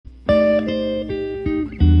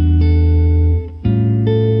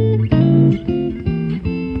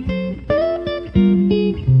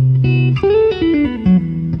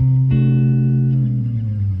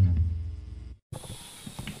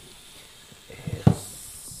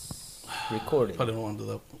Recording. Probably don't want to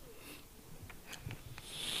do that.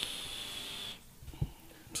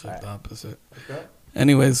 It's like the opposite. Like that?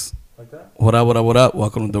 Anyways, Like that? what up?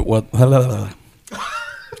 Welcome to the what?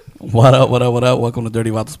 What up? Welcome to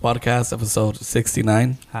Dirty Vatos Podcast, episode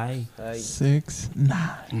 69. Hi.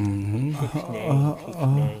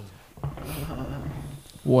 6-9.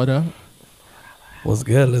 What up? What's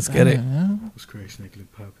good? Let's get it. What's crazy, Snake Lip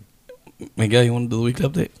Poppy? Miguel, you want to do the weekly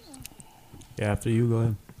update? Yeah, after you, go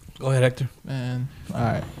ahead. Go ahead, Hector. Man, all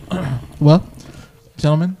right. Well,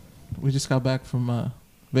 gentlemen, we just got back from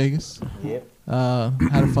Vegas. Yep.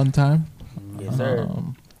 Had a fun time. Yes, sir.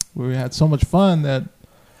 We had so much fun that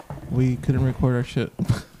we couldn't record our shit.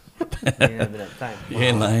 Didn't have enough time. You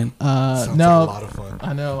ain't lying. Sounds No, like a lot of fun.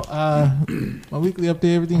 I know. My weekly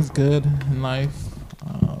update, everything's good in life.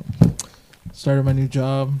 Started my new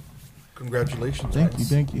job. Congratulations. Thank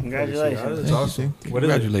guys. you. Congratulations. That's Thank you, awesome. thank you. What is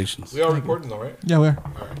it? Congratulations. We are recording though, right? Yeah, we are.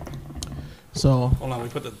 All right. So, Hold on, we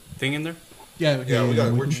put the thing in there? yeah, Yeah, we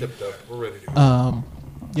got. We're can- chipped up. We're ready to go.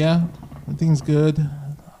 Yeah, everything's good.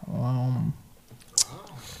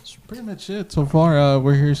 That's pretty much it so far.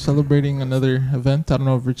 We're here celebrating another event. I don't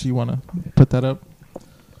know if Richie you want to put that up.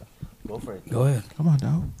 Go for it. Go ahead. Come on,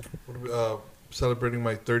 dog. What are we, celebrating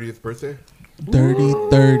my 30th birthday. Dirty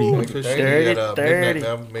 30. Officially 30, at midnight 30.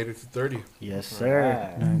 now. Made it to 30. Yes,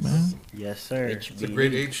 sir. Man. Yes, sir. It's a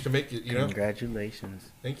great age to make it, you know?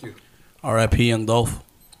 Congratulations. Thank you. R.I.P. Young Dolph.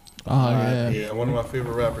 Oh, yeah. Yeah, one of my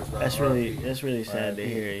favorite rappers, man. That's R.I.P. really sad to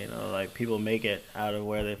hear. You know, like people make it out of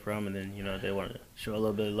where they're from, and then they want to show a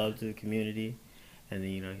little bit of love to the community, and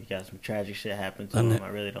then you got some tragic shit happen to them. I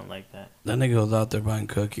really don't like that. That nigga was out there buying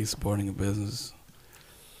cookies, supporting a business.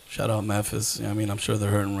 Shout out Memphis. I mean, I'm sure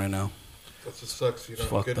they're hurting right now. That's what sucks, you know.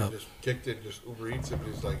 Fucked You could have up. just kicked it and just Uber Eats it, but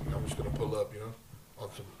he's like, I'm just gonna pull up, you know,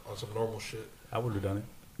 on some normal shit. I would have done it.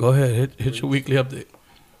 Go ahead. Hit your weekly update.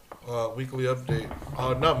 Weekly update.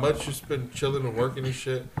 Not much. Just been chilling and working and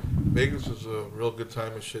shit. Vegas was a real good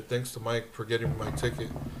time and shit. Thanks to Mike for getting me my ticket.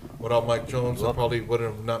 Without Mike Jones, I probably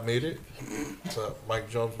wouldn't have not made it. But Mike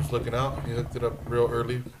Jones was looking out. He hooked it up real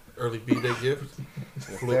early B-Day gift.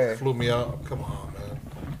 Flew me out. Come on, man.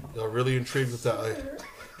 Y'all really intrigued with that ice.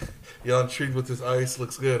 Y'all intrigued with this ice.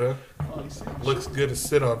 Looks good, huh? Looks good to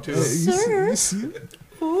sit on, too. You see it?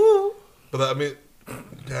 But I mean,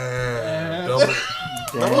 damn.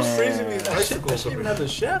 That was freezing these icicles. Even have the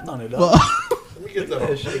shaft on it. Well, Let me get that on.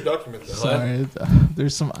 Let me document that. sorry.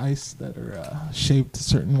 There's some ice that are shaped a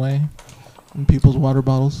certain way in people's water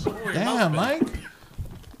bottles. Damn, Mike.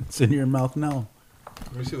 It's in your mouth now.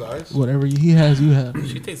 Let me see the ice. Whatever he has, you have.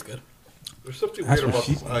 She tastes good. There's something That's weird what about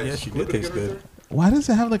she- this ice. yeah, she did Look at it taste right good. Why does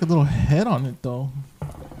it have like a little head on it, though? there.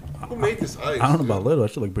 Who made this ice? I don't know dude? about little.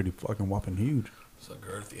 That should look pretty fucking whopping huge. It's a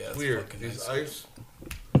girthy ass Weird. fucking These ice.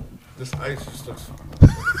 This ice just looks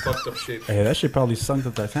fucked up shape. Hey, that shit probably sunk the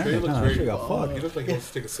It Titanic. looks Huh? That very. shit got fucked. He looks like he wants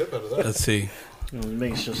to take a sip out of that. Let's see.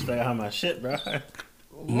 Making sure stay on my shit, bro.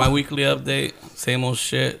 My weekly update, same old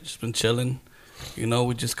shit. Just been chilling. You know,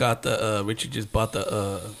 we just got the Richie just bought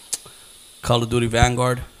the Call of Duty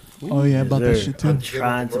Vanguard. Oh, yeah, about that Yes, shit, sir. I'm too.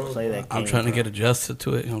 trying to play that game. I'm trying to bro. get adjusted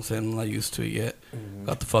to it. You know what I'm saying? I'm not used to it yet.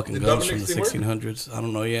 Got the fucking Did guns from the Dominic's thing work? 1600s. I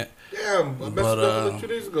don't know yet. Damn, I messed But, it up like 2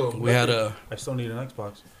 days ago. We had a I still need an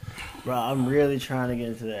Xbox. Bro, I'm really trying to get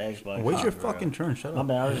into the Xbox. Wait your bro. fucking turn. Shut My up.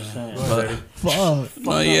 bad, I was just saying. but, Fuck.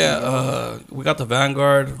 no, yeah, we got the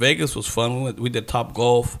Vanguard. Vegas was fun. We did Top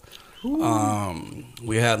Golf.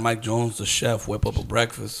 We had Mike Jones, the chef, whip up a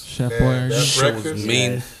breakfast. Chef Man, Boyardee. that Shit was breakfast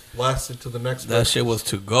mean. lasted to the next. That shit was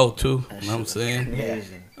to go too. That You know what I'm shit was saying?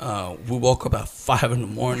 crazy. We woke up at 5 in the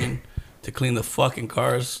morning to clean the fucking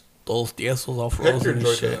cars. Those diesels all Hector frozen and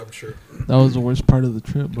enjoyed shit. that, I'm sure. That was the worst part of the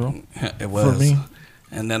trip, bro. It was. For me.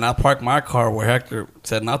 And then I parked my car where Hector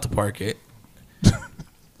said not to park it.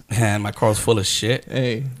 And my car was full of shit.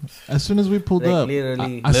 Hey, as soon as we pulled Like, up,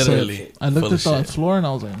 literally- I Literally I looked full at of the shit. floor and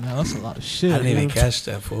I was like, man, that's a lot of shit. I didn't even dude." catch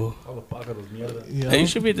that, fool. All the pájaros mierda. Yeah. Hey, you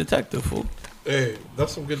should be a detective, fool. Hey,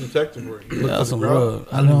 that's some good detective work. You Yeah, looked at that's the some ground. real.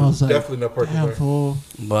 I know. I was like, Definitely not parking damn, there. fool.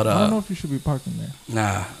 But, I don't know if you should be parking there.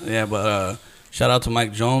 nah. Yeah, but shout out to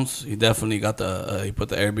Mike Jones. He definitely got he put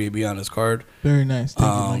the Airbnb on his card. Very nice.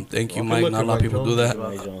 Thank you, Mike. Thank you, Okay, Mike. look Not at a lot of Mike people do Jones. that.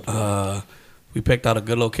 Mike Jones. We picked out a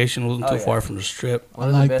good location. It wasn't too Oh, yeah. far from the strip. One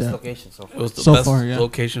of I like the best that. locations so It far. was the So best far, yeah.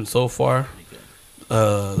 location so far.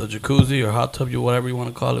 The jacuzzi or hot tub, whatever you want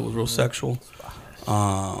to call it, was real sexual.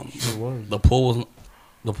 The pool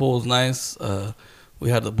was nice. We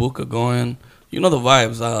had the buka going. You know the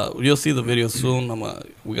vibes. You'll see the video soon.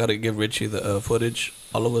 We gotta give Richie the footage.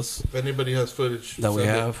 All of us If anybody has footage that we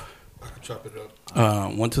send it. have. I can chop it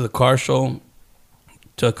up. Went to the car show.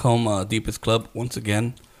 Took home Deepest Club once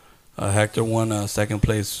again. Hector won second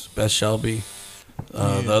place, Best Shelby.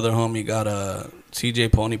 The other homie got a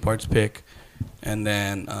CJ Pony Parts pick. And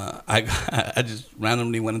then I just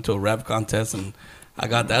randomly went into a rap contest and I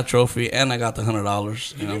got that trophy and I got the $100. You know what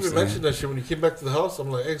I'm didn't even saying? mention that shit when you came back to the house. I'm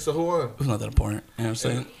like, hey, so who won? It was not that important. You know what I'm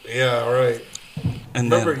saying? Yeah, all right. And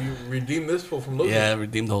Remember, then, you redeemed this fool from losing. yeah, I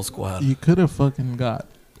redeemed the whole squad. You could have fucking got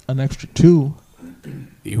an extra 2.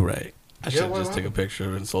 You right. I should why just not? take a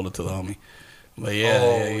picture and sold it to the homie. But Oh,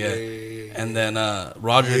 yeah. And then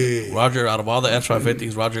Roger, out of all the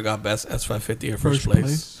S550s, Roger got best S550 or first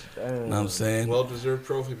place. You know what I'm saying? Well-deserved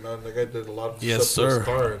trophy, man. That guy did a lot of Yes, stuff for his sir.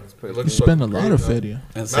 car. And it You looks spend a fucking lot great, of man. Fedia.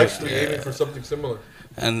 And I'm actually aiming for something similar.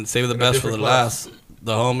 And save the In a best for the different class. last.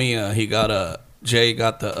 The homie, he got Jay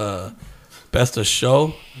got the best of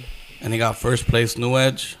show, and he got first place New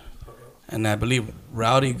Edge, and I believe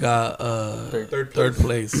Rowdy got third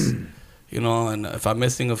place. You know, and if I'm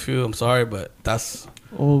missing a few, I'm sorry, but that's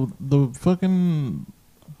The fucking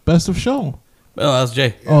best of show. well, that's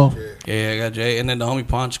Jay. Oh. Yeah, I got Jay, and then the homie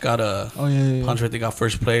Punch got Oh, yeah. Punch. I think got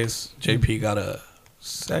first place. JP got a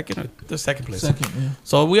second place. Second, yeah.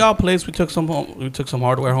 So we all placed. We took some home. We took some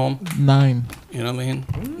hardware home. 9. You know what I mean?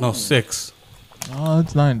 No, 6. Oh,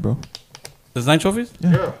 it's 9, bro. There's 9 trophies.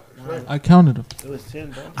 Yeah. Right. I counted them. It was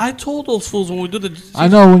 10, bro. I told those fools when we did the. I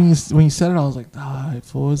know when you said it, I was like,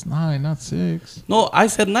 it was 9, not 6. No, I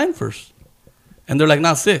said 9 first, and they're like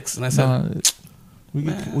not 6, and I said, Nah, we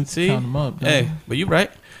Man, can see? count them up. hey, but you're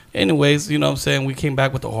right. Anyways, you know what I'm saying? We came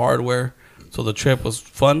back with the hardware, so the trip was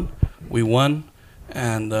fun. We won,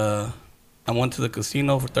 and I went to the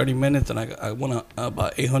casino for 30 minutes, and I won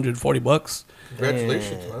about $840.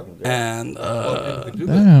 Congratulations, man. And A lot of people could do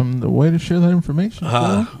that. Damn, the way to share that information.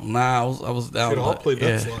 bro. nah, I was down. Should all but, play that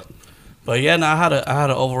yeah. slot. But yeah, no, I had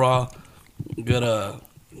an overall good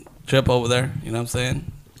trip over there. You know what I'm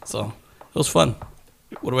saying? So it was fun.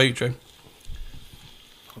 What about you, Trey?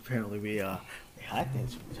 Apparently we hide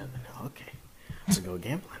things from each other now. Okay, let's go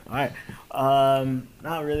gambling. All right.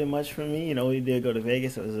 Not really much for me. You know, we did go to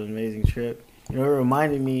Vegas. It was an amazing trip. You know, it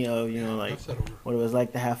reminded me of like Pass that over. what it was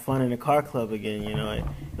like to have fun in a car club again. You know, it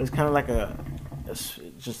was kind of like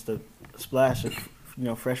just a splash of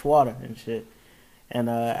fresh water and shit. And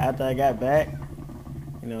after I got back,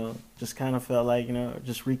 just kind of felt like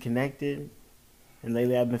just reconnected. And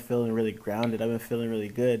lately, I've been feeling really grounded. I've been feeling really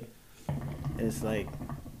good. And it's like,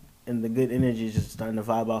 and the good energy is just starting to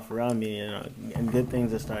vibe off around me, and good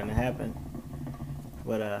things are starting to happen.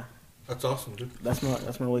 But That's awesome, dude. that's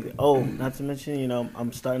my week. Oh, not to mention,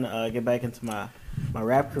 I'm starting to get back into my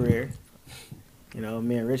rap career.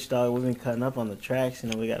 Me and Rich Dog, we've been cutting up on the tracks.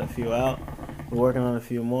 We got a few out. We're working on a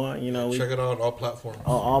few more. We Check it out on all platforms.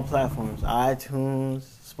 all platforms, iTunes,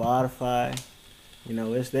 Spotify.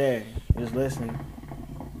 It's there. Just listen.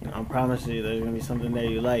 I promise you, there's gonna be something there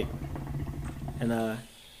you like. And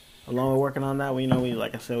along with working on that, we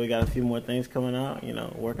like I said, we got a few more things coming out.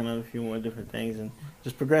 Working on a few more different things and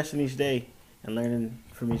just progressing each day and learning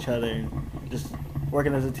from each other and just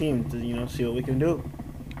working as a team to see what we can do.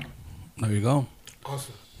 There you go,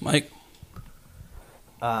 Awesome. Mike.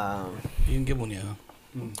 You can give one, yeah.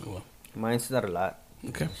 Well, Mine's not a lot.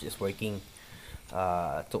 okay. It's just working.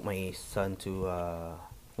 Took my son to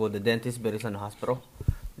the dentist, but it's in the hospital.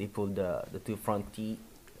 They pulled the 2 front teeth.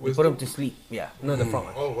 They put him to sleep. Yeah, no, the front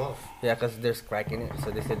one. Oh, wow. Yeah, because there's crack in it. So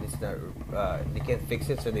they said it's not. They can't fix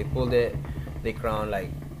it. So they pulled it. They crowned like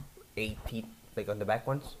 8 teeth, like on the back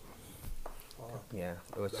ones. Yeah,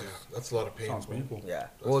 it was just. That's a lot of pain. Sounds painful. Yeah.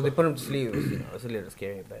 Well, they put him to sleep. It was, it was a little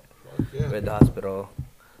scary, but Yeah. we're at the hospital.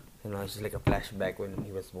 It's just like a flashback when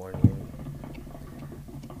he was born.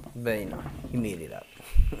 But he made it up.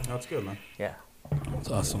 That's good, man. Yeah. That's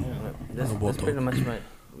awesome. That's pretty much my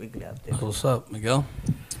weekly update. What's up, Miguel?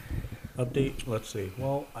 Update. Let's see.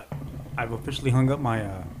 Well, I've officially hung up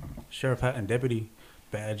my sheriff hat and deputy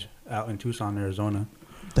badge out in Tucson, Arizona.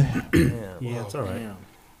 Yeah. Yeah, it's all right. Damn.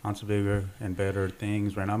 On to bigger and better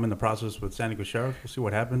things. Right now, I'm in the process with San Diego Sheriff. We'll see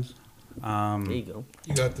what happens. There you go.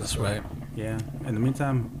 You got this. That's right. Yeah. In the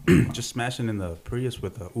meantime, just smashing in the Prius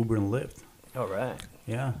with Uber and Lyft. All right.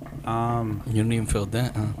 Yeah. You don't even feel the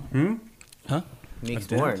dent, huh? Huh? Makes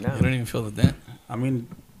dent. more You now. don't even feel the dent. I mean,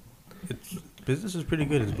 business is pretty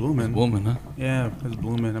good. It's blooming. It's woman, huh? Yeah, it's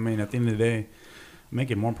blooming. I mean, at the end of the day,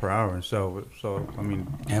 making more per hour. So I mean,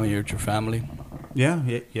 And you're with your family. yeah, with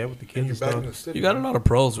the And kids you're and back in the stuff. city. You got a lot of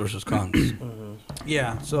pros versus cons.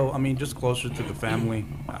 Yeah, so I mean, just closer to the family.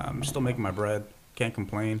 I'm still making my bread. Can't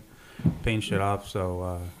complain. Paying shit off.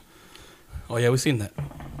 So Oh yeah, we seen that.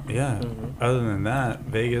 yeah. Other than that,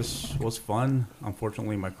 Vegas was fun.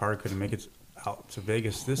 Unfortunately, my car couldn't make it out to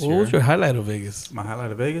Vegas this What year. was your highlight of Vegas? My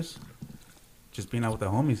highlight of Vegas? Just being out with the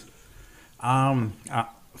homies. Um, uh,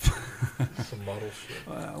 Some model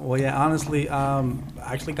shit. well, yeah, honestly, I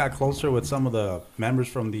actually got closer with some of the members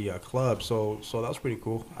from the club, so that was pretty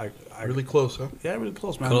cool. I Really close, huh? yeah, really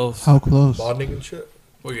close, man. Close. How close? Bonding and shit.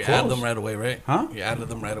 Well, you Close. added them right away, right? Huh? You added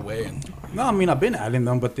them right away, and No, I mean I've been adding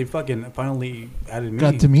them, but they fucking finally added me.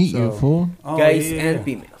 Got to meet you, so- fool. Oh, Guys yeah, yeah, and yeah.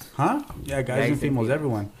 females. Huh? Yeah, guys Guys and and females, females.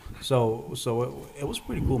 everyone. So it was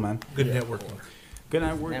pretty cool, man. Good networking. Good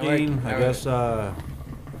networking. Network. I guess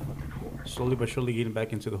slowly but surely getting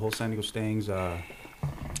back into the whole San Diego Stings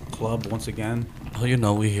club once again. oh, you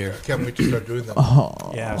know we here. Can't wait to start doing that.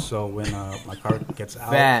 Oh, Yeah, so when my car gets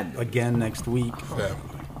out Fam. again next week, Fam.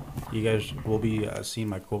 you guys will be seeing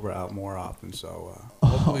my Cobra out more often. So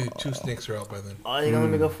Hopefully 2 snakes are out by then. Oh, you gonna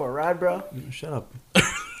let me go for a ride, bro? shut up.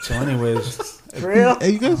 So, anyways, For real?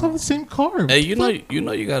 hey, you guys have the same car. Hey, you know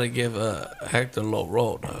you gotta give Hector a low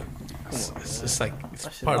roll, dog. It's like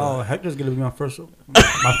it's part oh, of. Hector's gonna be my first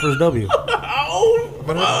W. I'm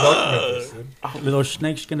gonna have to document this, dude. Little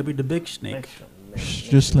snake's gonna be the big snake.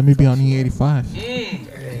 Just let me be on E85.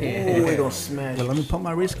 Ooh, we gonna smash. Well, let me pump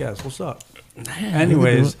my wrist gas. What's up?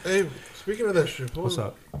 Anyways, Hey, speaking of that shit, what's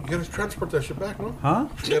up? You gotta transport that shit back, no? Huh?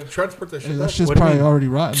 You gotta transport that Hey, shit that's back. just What do you probably mean? already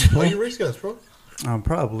rotten. Why fool. you race gas, bro?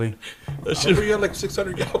 Probably. Remember you had like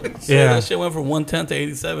 600 gallons? Yeah. That shit went from 110 to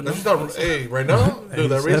 87. That's just not. Hey, right now,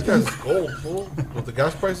 dude, that race gas is gold, fool. With the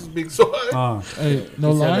gas prices being so high. Hey,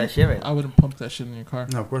 no You sell lie, that shit, right? I wouldn't pump that shit in your car.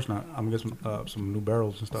 No, of course not. I'm gonna get some new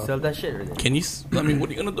barrels and stuff. Sell that shit, really. Can you? I mean, what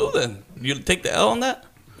are you gonna do then? You take the L on that?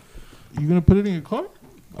 You gonna put it in your car?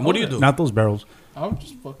 What do you do? Not those barrels. I would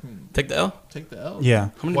just fucking Take the L? take the L. Yeah.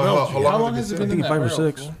 How many Wow, barrels? how you long got? How long has has it it been been I in think that 5 or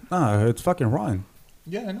barrel, 6. fool? Nah, it's fucking rotten.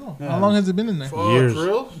 Yeah, I know. Yeah. How long has it been in there? Fuck, Years. for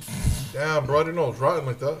real? Damn, bro, I didn't know it was rotten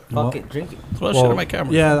like that. Fuck it, drink it. Throw that shit on my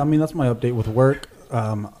camera. Yeah, I mean that's my update with work.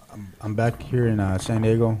 I'm back here in San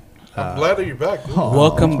Diego. I'm glad that you're back, dude. Oh,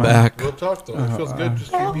 Welcome back. Real talk, though. It feels good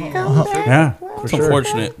just to be. Yeah, for It's sure.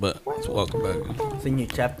 unfortunate, but it's welcome back. It's a new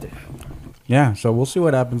chapter. Yeah, so we'll see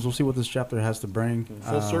what happens. We'll see what this chapter has to bring.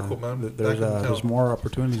 Full circle, man. There's Back in there's town. more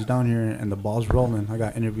opportunities down here, and the ball's rolling. I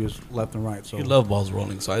got interviews left and right. So You love balls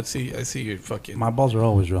rolling, so I see your fucking. my balls are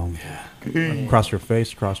always rolling. Across your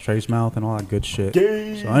face, across Trey's mouth, and all that good shit. So,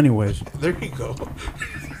 anyways, There you go.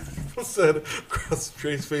 Said cross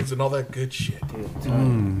Trey's face and all that good shit. Dude,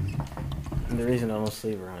 and the reason I don't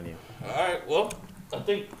sleep around you. All right, well, I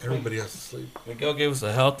think Everybody has to sleep. Miguel gave us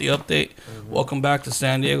a healthy update. Welcome back to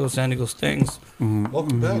San Diego Stings.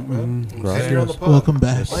 Welcome back, man. Gracias. Here on the pod. Welcome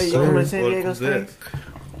back. Oh, you coming to San Diego Stings?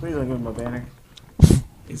 Please don't give me my banner.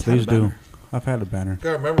 please do. I've had a banner. You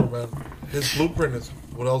gotta remember, man. His blueprint is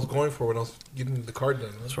what I was going for when I was getting the car done.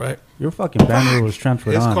 Man. That's right. Your fucking banner was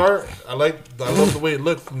transferred His on. car, I love the way it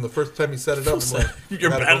looked from the first time he set it up. I'm like, Your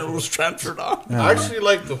gotta banner go was for transferred on. Yeah. I actually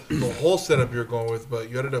like the whole setup you're going with, but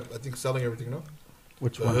you ended up, I think, selling everything, no?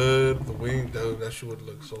 Which The one? hood, the wing, that shit would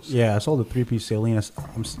look so sick. Yeah, I sold the 3-piece Celine. I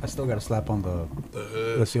still got to slap on The the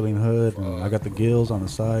hood. Celine hood, and I got the gills on the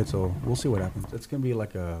side. So we'll see what happens. It's gonna be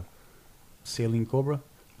like a Celine Cobra,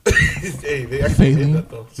 Hey, they actually Failing? did that,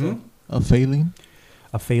 though. So. A failing?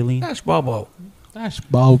 a Failing. Dash Bobo. That's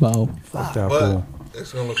bow bow. Fuck that But fool.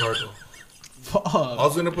 it's gonna look hard, though. Fuck. I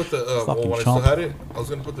was gonna put the, Fucking when I still chomp. had it, I was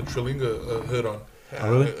gonna put the Trilinga hood on.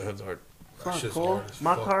 Oh, really? That's hard. That Fuck, shit's cool. hard as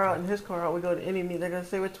My fuck. car out and his car out. We go to any meet. They're gonna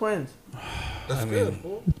say we're twins. That's I good, mean-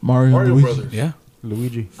 fool. Mario, Mario Luigi. Brothers. Yeah,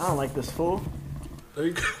 Luigi. I don't like this fool. There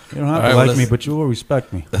you go. You don't have All to right, like well, me, let's- but you will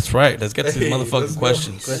respect me. that's right. Let's get to these Hey, let's motherfucking go.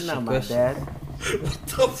 questions. He's not my Question. dad.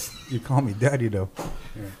 You call me daddy though.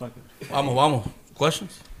 Vamos.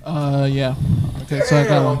 Questions? Yeah. Okay, so I got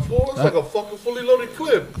Damn, one. fool. It's like a fucking fully loaded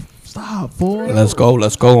clip. Stop, fool. Let's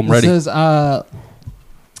go. I'm It ready. says, I'm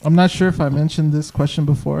not sure if I mentioned this question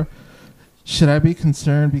before. Should I be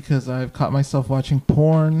concerned because I've caught myself watching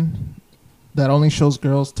porn that only shows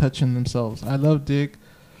girls touching themselves? I love dick.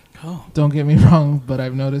 Oh. Don't get me wrong, but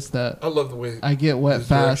I've noticed that I love the way. I get wet This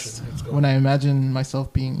fast direction it's going. when I imagine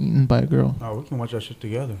myself being eaten by a girl. Oh, we can watch that shit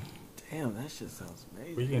together. Damn, that shit sounds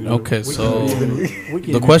amazing. We can, Okay, we can so even- we can The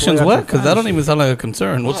even question's play out what? your Because that don't fantasy. even sound like a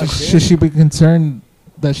concern. What's the Should she be concerned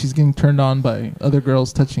that she's getting turned on by other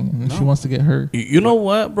girls touching and she No. wants to get her? You know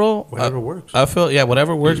what, bro? Whatever works. I feel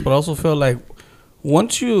whatever works, but I also feel like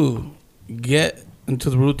once you get into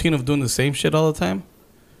the routine of doing the same shit all the time,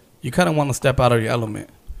 you kind of want to step out of your element.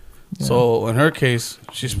 Yeah. So in her case,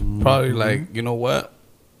 she's probably like, you know what?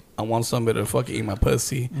 I want somebody to fucking eat my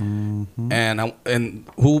pussy, and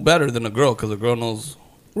who better than a girl? Because a girl knows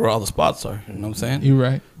where all the spots are. You know what I'm saying? You're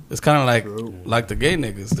right. It's kind of like the gay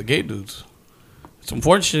niggas, the gay dudes. It's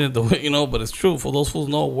unfortunate, the way, but it's true. For those fools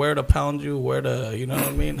know where to pound you, where to, you know what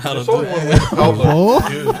I mean? How to There's do only it. one way to pound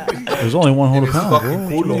them, dude. There's only one hole In to his pound, fucking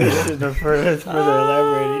bro. culo. You should have further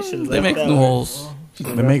elaborated. You should have They make new holes.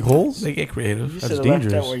 They make holes? They get You creative. should That's have left that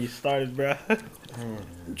dangerous. where you started, bro.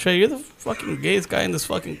 Trey, you're the fucking gayest guy in this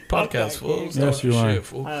fucking podcast, fool. Yes, Stop you your are. shit,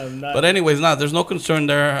 fool. I am not. But anyways, there's no concern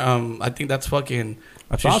there. I think that's fucking.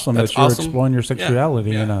 That's she's- awesome that's that you're awesome. exploring your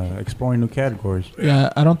sexuality Yeah. and exploring new categories.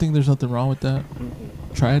 Yeah, I don't think there's nothing wrong with that.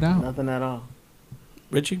 Try it out. Nothing at all.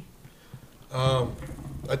 Richie? I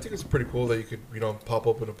think it's pretty cool that you could, pop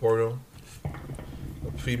open a porno.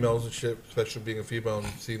 Females and shit, especially being a female and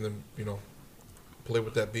seeing them, play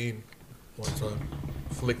with that bean one time.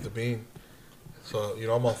 Flick the bean. So,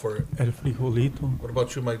 I'm all for it. El frijolito. What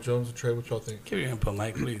about you, Mike Jones and Trey? What y'all think? Give your input,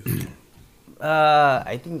 Mike, please.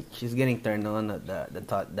 I think she's getting turned on at the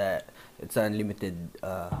thought that it's unlimited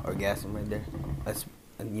orgasm right there. That's,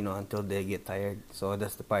 until they get tired. So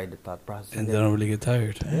that's the part of the thought process. And they don't really get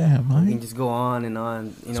tired. Damn, You can Mike. just go on and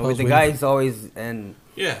on. That's what I With was the waiting guys always and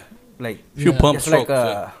Yeah. like Few Yeah. pump it's like strokes.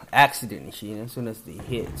 a accident and shit. As soon as they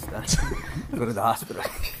hit, it's done. Go to the hospital.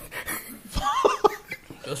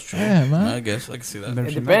 That's true. Yeah, man. I guess I can see that. Never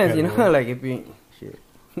It seen depends, that category. like if you shit.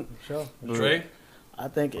 Sure. Trey? I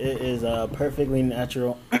think it is a perfectly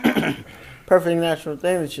natural, perfectly natural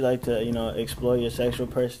thing that you like to, explore your sexual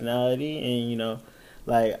personality and,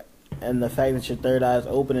 and the fact that your third eye is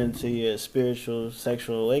opening to your spiritual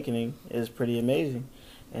sexual awakening is pretty amazing.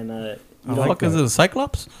 And, The I like fuck is that. it, a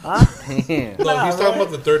Cyclops? huh? Damn. No, he's talking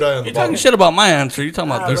about the third eye on the You're talking bottom. shit about my answer. You're talking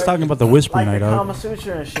about Nah, He's this. talking about the whispering Like night the out. Kama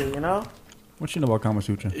Sutra and shit, What you know about Kama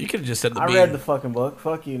Sutra? You could have just said the I bean. read the fucking book.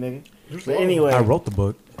 Fuck you, nigga. There's But a lot. anyway, I wrote the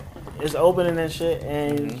book. it's opening and shit,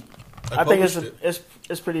 and I think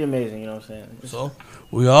it's pretty amazing. You know what I'm saying? So,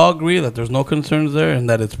 we all agree that there's no concerns there and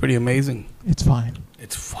that it's pretty amazing. It's fine.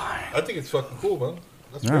 It's fine. I think it's fucking cool, man.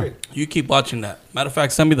 That's Yeah. great. You keep watching that. Matter of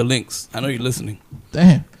fact, send me the links. I know you're listening.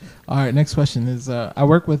 Damn. All right, next question is I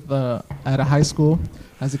work with at a high school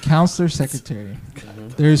as a counselor secretary.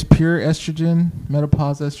 There's pure estrogen,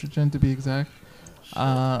 menopause estrogen to be exact.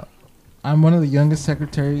 I'm one of the youngest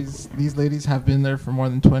secretaries. These ladies have been there for more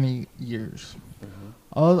than 20 years.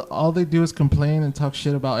 All they do is complain and talk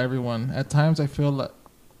shit about everyone. At times I feel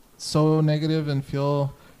so negative and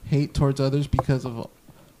feel hate towards others because of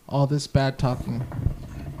all this bad talking.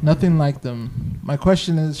 Nothing like them. My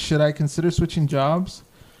question is, should I consider switching jobs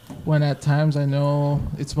when at times I know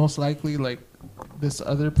it's most likely like this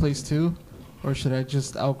other place too? Or should I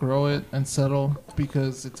just outgrow it and settle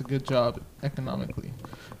because it's a good job economically?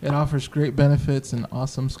 It offers great benefits, an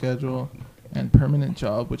awesome schedule, and permanent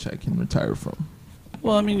job which I can retire from.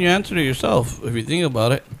 Well, I mean, you answered it yourself. If you think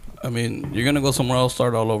about it, I mean, you're going to go somewhere else,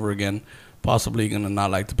 start all over again. Possibly you're going to not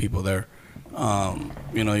like the people there.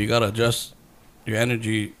 You got to adjust your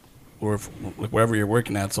energy or wherever you're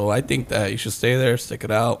working at. So I think that you should stay there, stick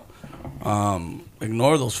it out.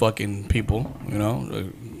 Ignore those fucking people,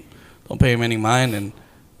 Don't pay them any mind and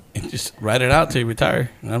just ride it out till you retire.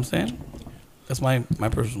 You know what I'm saying? That's my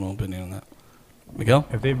personal opinion on that. Miguel?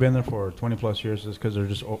 If they've been there for 20 plus years, it's because they're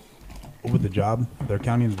just over the job. They're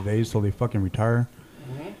counting the days till they fucking retire.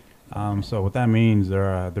 So what that means,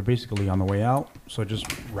 they're basically on the way out. So just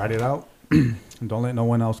ride it out. And don't let no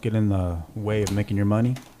one else get in the way of making your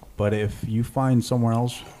money. But if you find somewhere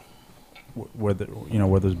else where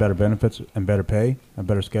there's better benefits and better pay, a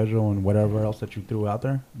better schedule, and whatever else that you threw out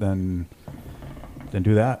there, then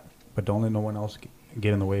do that. But don't let no one else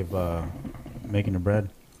get in the way of making your bread.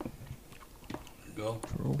 Go.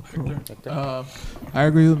 I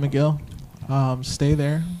agree with Miguel. Stay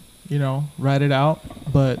there, ride it out,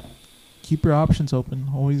 but keep your options open.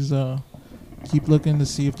 Always keep looking to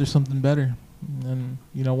see if there's something better. And,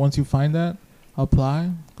 once you find that,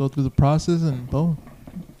 apply, go through the process, and boom,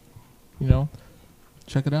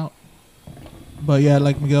 check it out. But yeah,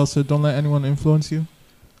 like Miguel said, don't let anyone influence you.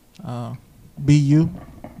 Be you,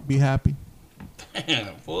 be happy.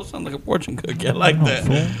 Damn, fool, sound like a fortune cookie. I like No, that.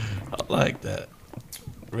 fool. I like that.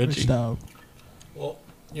 Richie? Rich dog. Well,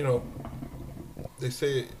 they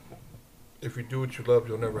say if you do what you love,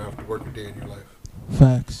 you'll never have to work a day in your life.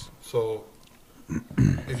 Facts. So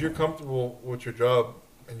if you're comfortable with your job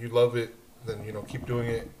and you love it, then keep doing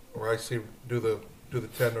it. Or I say do the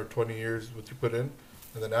 10 or 20 years what you put in,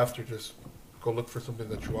 and then after just go look for something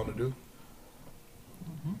that you want to do.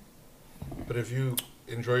 But if you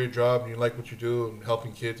enjoy your job and you like what you do and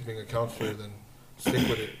helping kids, being a counselor, then stick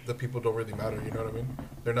with it. The people don't really matter. You know what I mean?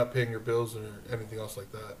 They're not paying your bills or anything else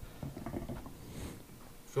like that.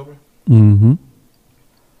 Feel me? Mm-hmm.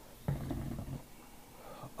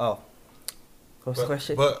 Oh. What's the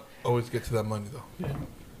question? But always get to that money though.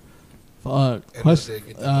 Fuck. And Question.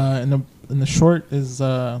 they get In the short is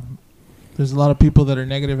there's a lot of people that are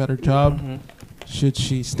negative at her job. Mm-hmm. Should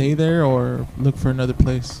she stay there or look for another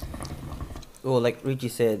place? Well, like Richie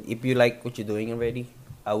said, if you like what you're doing already,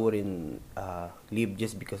 I wouldn't leave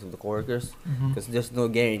just because of the coworkers. Because there's no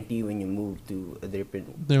guarantee when you move to a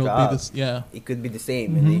different There will job. be this. Yeah. It could be the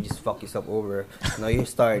same, and then you just fuck yourself over. Now you're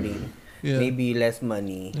starting, Yeah. maybe less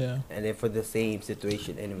money, Yeah. and then for the same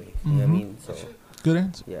situation anyway. You know what I mean? So Good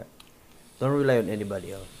answer. yeah, don't rely on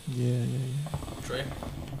anybody else. Yeah. Trey?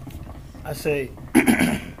 I say, you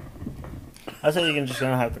can just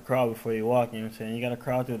gonna have to crawl before you walk. You know what I'm saying? You gotta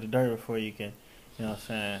crawl through the dirt before you can, you know what I'm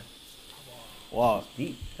saying, walk.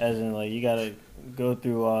 As in, like, you gotta go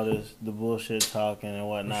through all the bullshit talking and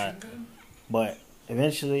whatnot. But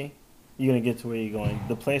eventually, you're gonna get to where you're going.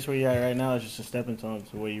 The place where you're at right now is just a stepping stone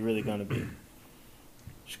to where you're really gonna be.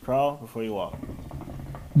 Just crawl before you walk.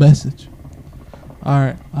 Message. All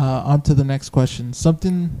right. On to the next question.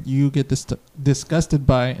 Something you get disgusted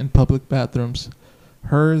by in public bathrooms.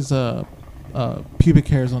 Hers, pubic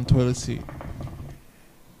hairs on toilet seat.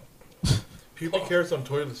 Pubic hairs on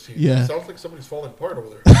toilet seat. Yeah. It sounds like somebody's falling apart over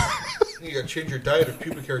there. You gotta change your diet if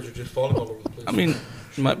pubic hairs are just falling all over the place. I mean,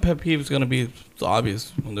 my pet peeve is going to be the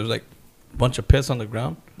obvious. When there's like a bunch of piss on the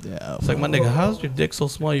ground. Yeah. It's like, my nigga, how's your dick so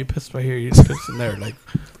small you pissed right here, you piss in there? Like,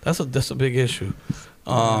 that's a big issue.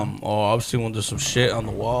 Or obviously when there's some shit on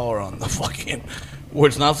the wall or on the fucking, where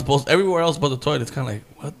it's not supposed, everywhere else but the toilet, it's kind of like,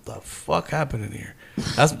 what the fuck happened in here?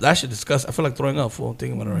 That shit disgust. I feel like throwing up, fool,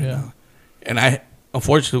 thinking about it right Yeah. now. And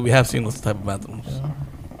unfortunately, we have seen those type of bathrooms. Yeah.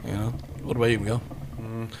 You know? What about you, Miguel?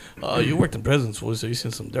 You worked in prisons, fool, so you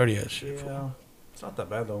seen some dirty ass shit. Fool. Yeah, it's not that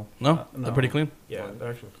bad though. No? They're pretty clean? Yeah,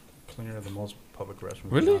 they're actually cleaner than most public restrooms. to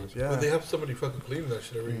be Really? honest. Yeah. But they have somebody fucking clean that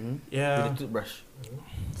shit every. Yeah. With a toothbrush.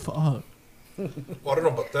 Fuck. Well, I don't know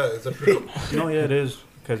about that. Is that true? Yeah, it is.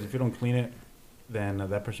 Because if you don't clean it, then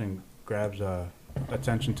that person grabs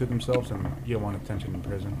attention to themselves, and you don't want attention in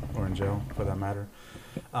prison or in jail, for that matter.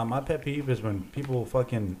 My pet peeve is when people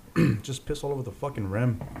fucking just piss all over the fucking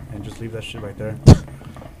rim and just leave that shit right there.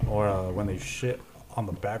 Or when they shit on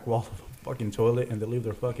the back wall of the fucking toilet and they leave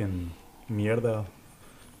their fucking mierda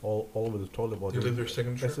all over the toilet bowl. You dude. leave their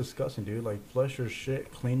signature? That's disgusting, dude. Like, flush your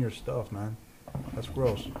shit, clean your stuff, man. That's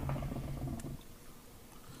gross.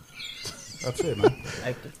 That's it,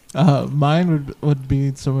 man. Mine would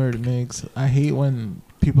be similar to Migs. I hate when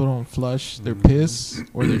people don't flush their piss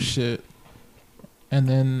or their shit, and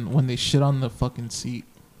then when they shit on the fucking seat.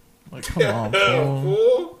 Like, come on, fool.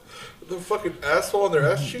 fool. The fucking asshole on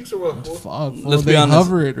their ass cheeks or what? Fool? Fuck, fool. Let's They be honest.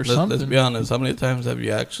 hover it or something. Let's be honest. How many times have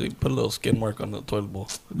you actually put a little skin mark on the toilet bowl?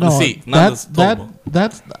 No, On the seat, not that's the toilet bowl.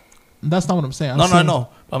 that's not what I'm saying. I'm No, I saying, know.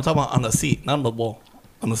 But I'm talking about on the seat, not on the bowl.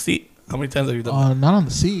 On the seat. How many times have you done Not on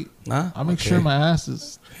the seat. that? Nah? I make Okay. sure my ass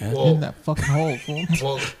is Yeah. Well, in that fucking hole, fool.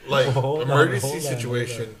 well, like, Hold on, emergency hold on,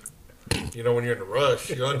 situation, you know, when you're in a rush,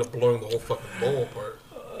 you end up blowing the whole fucking bowl apart.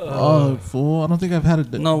 Oh, fool! I don't think I've had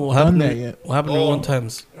it No, what done happened, that to me, yet. what happened to me Oh. one time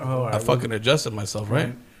is Oh, I fucking adjusted myself,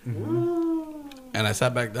 right? Mm-hmm. And I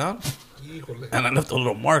sat back down, Híjole. and I left a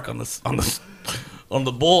little mark on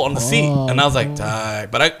the bowl, on the seat. And I was like, die.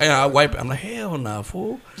 But I wipe it. I'm like, hell nah,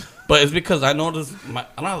 fool. But it's because I noticed, I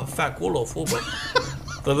don't have a fat culo, fool, but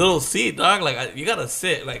the little seat, dog, like, you gotta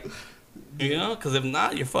sit, like, you know? Because if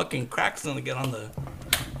not, your fucking crack's gonna get on the,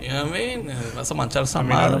 you know what I mean? That's what I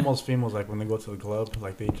mean, I know most females, like, when they go to the club,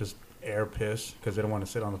 like, they just air piss because they don't want to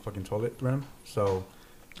sit on the fucking toilet rim. So,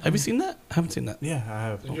 Have you seen that? I haven't seen that. yeah, I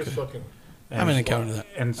have. They just fucking. I haven't encountered that.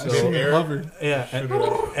 And I've seen so, it air- hovered. yeah,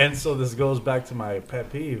 and so this goes back to my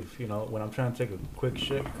pet peeve, you know, when I'm trying to take a quick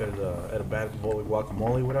shit because at a bad bowl of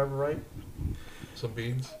guacamole, whatever, right? Some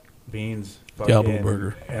beans. Beans, Diablo fucking-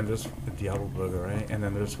 burger. and there's a Diablo burger, right? And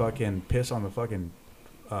then there's fucking piss on the fucking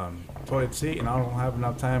toilet seat, and I don't have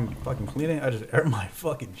enough time to fucking clean it. I just air my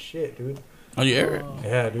fucking shit, dude. Oh, you air it?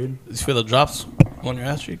 Yeah, dude. You feel the drops on your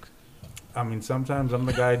ass cheeks? I mean, sometimes I'm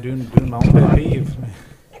the guy doing my own pet peeve.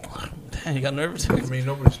 Damn, you got nervous? I mean,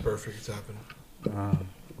 nobody's perfect. It's happened.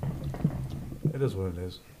 It is what it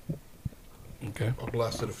is. Okay. I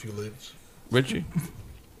blasted a few lids Richie?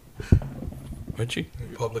 Richie?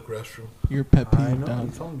 in public restroom. Your pet I peeve, know.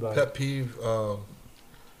 dog. Tell me about it. Pet peeve.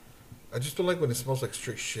 I just don't like when it smells like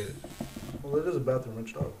straight shit. Well, it is a bathroom,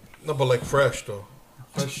 rich dog. No, but like fresh though.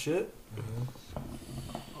 Fresh shit.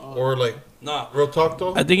 Or like Nah. real talk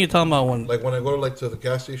though. I think you're talking about when. Like when I go like to the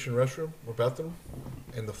gas station restroom or bathroom,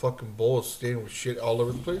 and the fucking bowl is stained with shit all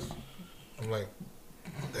over the place. I'm like,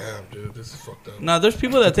 damn, dude, this is fucked up. Nah, there's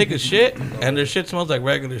people that take a shit and their shit smells like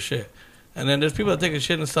regular shit. And then there's people that take a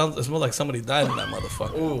shit and it smells like somebody died in that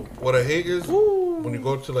motherfucker. Ooh, what I hate is when you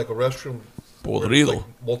go to like a restroom where it's, Podrido. like,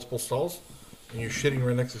 multiple stalls, and you're shitting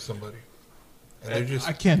right next to somebody, and they're just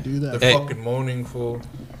I can't do that. they're Hey. fucking moaning, fool.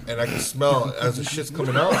 And I can smell as the shit's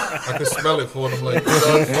coming out. I can smell it, fool. And I'm like,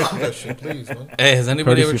 "Dog, fuck that shit, please, man." Hey, has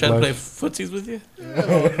anybody ever Courtesy tried to play flush. footsies with you?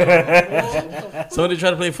 Somebody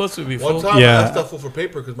tried to play footsie with me, One fool. time Yeah. I asked that fool for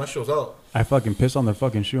paper because my show's out. I fucking piss on their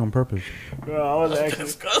fucking shoe on purpose. Bro, I was That's actually,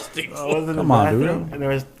 disgusting. I was in the Come on, dude. bathroom, and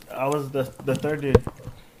I was the third dude.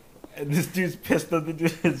 And this dude's pissed on the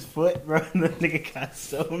dude's foot, bro, and the nigga got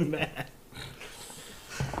so mad.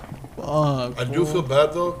 Fuck, I do fool. feel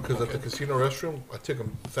bad though because at the casino restroom, I took a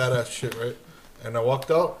fat ass shit, right? And I walked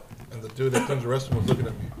out, and the dude that cleans the restroom was looking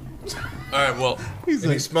at me, All right, well, He's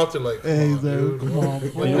and he like, smelt it like, hey, "Come on, he's like, dude." come on,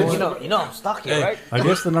 Like, fool. bitch, You know I'm stuck here, Hey. right? I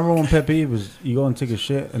guess the number one pet peeve is you go and take a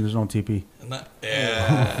shit and there's no TP.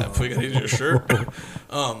 yeah, if we gotta use your shirt.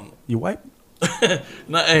 You wipe?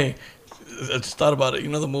 No, hey, I just thought about it. You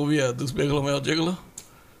know the movie Deuce Bigelow, Male Gigolo?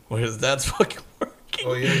 Where his dad's fucking working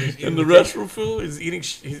Oh, yeah, he's in eating the the cake. restroom, fool. He's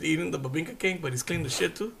eating the babinka cake, but he's cleaning the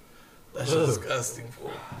shit too. That's Ugh. disgusting,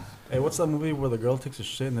 fool. Hey, what's that movie where the girl takes a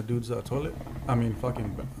shit in the dude's toilet? I mean,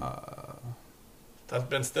 fucking. That's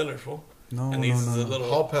Ben Stiller, fool. No, And no, he's no, a no. little.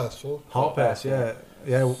 hall pass, fool. Hall pass, yeah.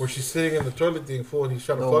 Yeah, Where she's sitting in the toilet thing, full, and he's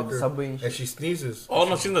trying to No, fuck with her, Subway and and she sneezes. Oh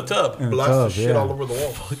no, she's in the tub. in the Blasts tub, the shit yeah. all over the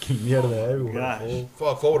wall. Fucking mierda everywhere. Gosh. Fool.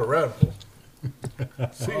 Fuck, forward around. Fool.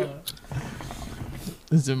 See ya.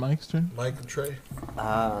 Is it Mike's turn? Mike and Trey.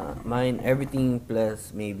 Mine, everything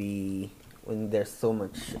plus maybe when there's so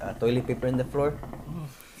much toilet paper in the floor.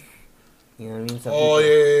 You know what I mean? Some Oh, people-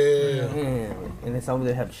 yeah. Yeah, and then some of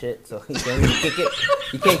them have shit, so you can't really kick it.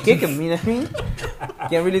 You can't kick them, you know what I mean? You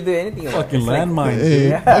can't really do anything about it. Fucking It's like- landmines. Hey,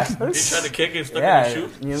 Yeah. You tried to kick it, stuck Yeah, in you your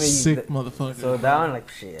know shoe. what I mean? sick motherfucker. So down, like,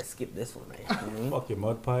 shit, skip this one, right? You know what I mean? Fucking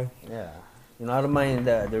mud pie. Yeah. You know, I don't mind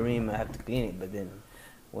the rim, I have to clean it, but then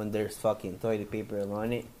when there's fucking toilet paper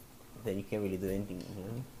on it, then you can't really do anything, you know what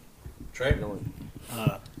I mean? Trey, No one.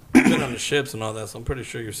 you've been on the ships and all that, so I'm pretty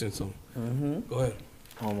sure you've seen some. Mm-hmm. Go ahead.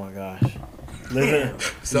 Oh my gosh, living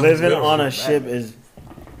Sounds living good. on a ship is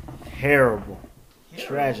terrible,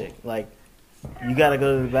 tragic. Like you gotta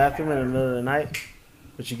go to the bathroom in the middle of the night,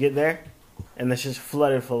 but you get there, and it's just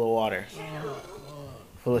flooded full of water,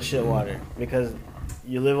 full of shit water, because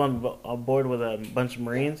you live on board with a bunch of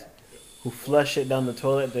Marines who flush shit down the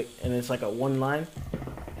toilet, and it's like a one line,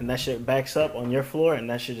 and that shit backs up on your floor, and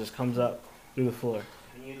that shit just comes up through the floor.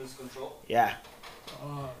 Can you lose control? Yeah.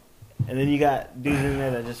 And then you got dudes in there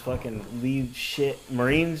that just fucking leave shit.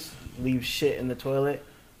 Marines leave shit in the toilet.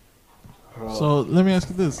 Bro, So let me ask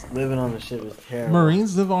you this: living on the ship is terrible.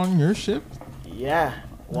 Marines live on your ship? Yeah.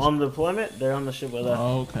 Well, on deployment, they're on the ship with us.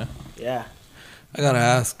 Oh, okay. Yeah. I gotta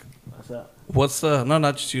ask, What's up? what's no,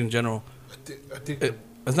 not just you in general. I think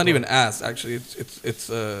It's not even ask. Actually, it's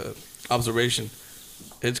observation.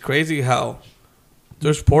 It's crazy how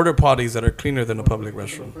there's porta potties that are cleaner than a public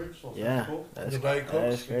restroom. Yeah. The Diet That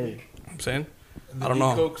is Cokes. crazy. I'm saying, And I don't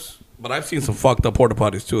know. Cokes. but I've seen some fucked up porta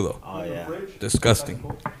potties too, though. Oh yeah. Disgusting.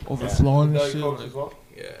 Overflowing and Diet shit. Cokes like- as well.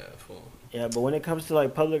 Yeah. Fool. Yeah, but when it comes to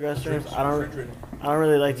like public restrooms, I don't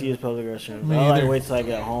really like to use public restrooms. Me I like either. wait till I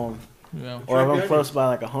get home, Yeah. or if I'm close by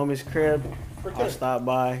like a homie's crib, I'll stop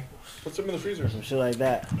by Put some in the freezer. some shit like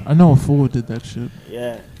that. I know a fool who did that shit.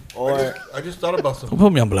 Yeah. Or I just thought about Don't something.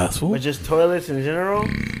 put me on blast, fool. but just toilets in general,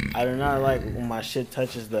 I do not like when my shit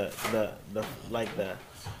touches the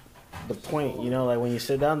point. You know, like when you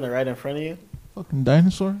sit down, they're right in front of you. Fucking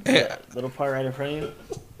dinosaur. Hey, Little part right in front of you.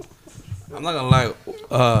 I'm not gonna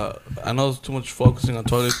lie. I know it's too much focusing on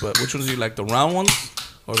toilets, but which ones do you like, the round ones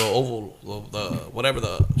or the oval, the whatever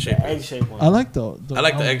the shape The egg is? shaped one. I like the I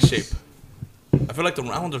like the egg round- shape. I feel like the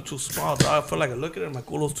round ones are too small. Dog. I feel like I look at it, my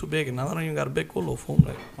culo's too big, and now I don't even got a big culo. Fool.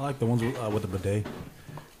 Like, I like the ones with the bidet.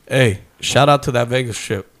 hey, shout out to that Vegas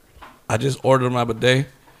trip. I just ordered my bidet.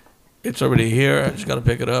 It's already here. I just gotta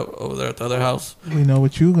pick it up over there at the other house. We know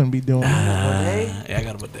what you're gonna be doing. Yeah, I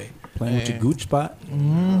got a bidet. Playing with your gooch spot.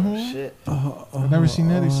 Oh, shit. I've never seen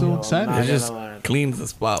that. He's so Yo, excited. nah, It just gonna lie. cleans the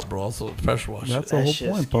spot, bro. Also, pressure wash. That's it. the That whole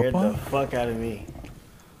shit point, scared Papa. the fuck out of me.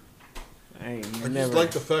 I ain't I never. just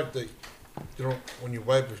like the fact that you don't when you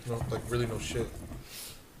wipe, there's no like really no shit.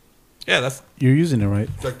 Yeah, that's You're using it right.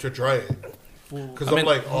 It's like to dry it. Because I I'm mean-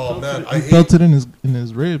 like, oh man, I He hate. felt it in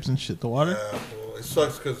his ribs and shit. The water. Yeah, well, it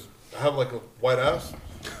sucks because I have like a white ass.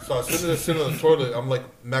 So as soon as I sit in the toilet, I'm like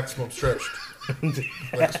maximum stretched.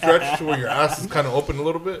 Like stretched to where your ass is kind of open a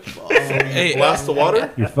little bit. So when you Hey. blast the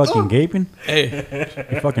water, You're fucking gaping. hey.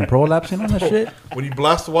 You're fucking prolapsing on that shit. when you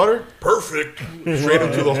blast the water, perfect. Straight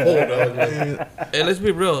into the hole. Dog. Like, Hey, let's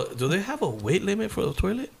be real. Do they have a weight limit for the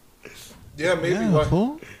toilet? yeah, maybe. Yeah, Why?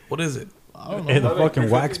 fool. What is it? I don't Hey, know. the fucking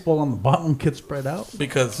wax bowl on the bottom gets spread out.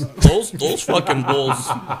 Because those fucking bulls,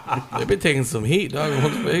 they've been taking some heat, dog. In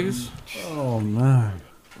Las Vegas, Oh man.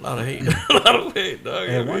 a lot of heat, a lot of heat, dog.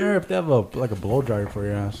 Hey, I wonder if they have a blow dryer for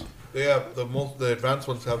your ass. They have the advanced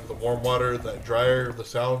ones have the warm water, the dryer, the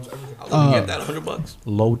sounds, everything. I would get that $100.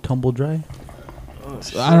 Low tumble dry.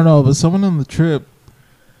 I don't know, but someone on the trip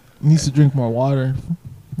needs to drink more water.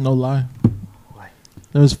 No lie. Why?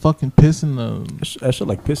 There was fucking piss in the. That shit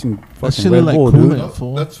like pissing That fucking shit Red look like Bull, Kool-Aid. dude. No,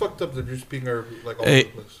 Fool. that's fucked up. They're just being like all Hey. over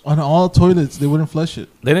the place. On all toilets, they wouldn't flush it.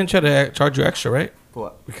 They didn't try to charge you extra, right?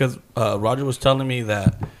 What? Because Roger was telling me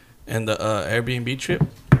that in the Airbnb trip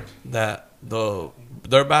that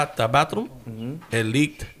their bathroom it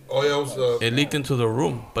leaked. Oh yeah, it was. It leaked into the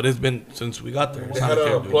room, but it's been since we got there. It's They not had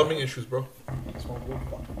fair, dude. plumbing issues, bro.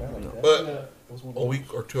 But a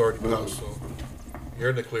week or two already passed, so you're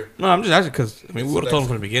in the clear. No, I'm just asking because I mean we would have told him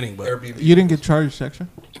from the beginning, but Airbnb. You didn't get charged extra?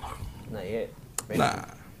 Not yet. nah.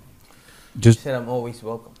 He Just said I'm always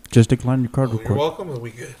welcome. decline your card Oh, real you're quick. welcome, and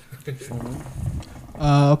we good.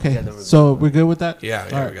 Okay, Yeah, the so we're good with that? Yeah,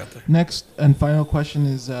 All we got there. Next and final question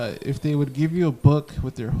is if they would give you a book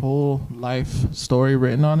with your whole life story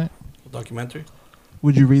written on it, Documentary.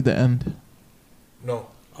 would you read the end? No,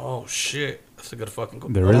 Oh shit, that's a good fucking.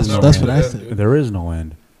 There is no That's end. what I said. There is no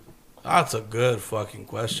end. That's a good fucking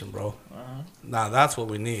question, bro. Nah, that's what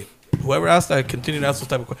we need. Whoever asked that, continue to ask this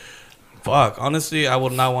type of question. Fuck, honestly, I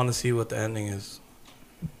would not want to see what the ending is.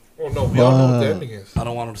 oh no, we all know what the ending is. I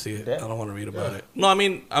don't want to see it. Death? I don't want to read about Yeah. it. No, I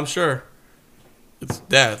mean, I'm sure it's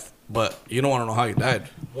death, but you don't want to know how he died.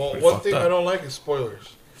 Well, Pretty one fucked thing up. I don't like is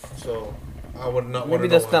spoilers, so I would not. Maybe wanna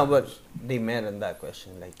that's know not what what they meant in that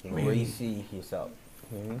question. Like, you know, where you see yourself.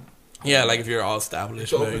 Mm-hmm. Yeah, like if you're all It's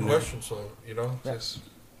established. an open millionaire. question, so you know. Yeah. Just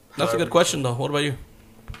That's a good question, though. What about you?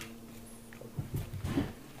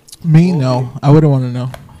 Me, no. I wouldn't want to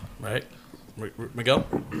know. Right, Miguel?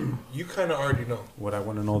 You kind of already know. Would I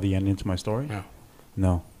want to know the ending to my story? Yeah.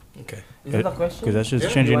 No, Okay. Is that a question? because that's just Yeah.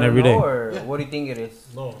 You changing wanna every know, day. Or what do you think it is?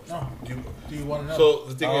 No. Do you, Do you want to so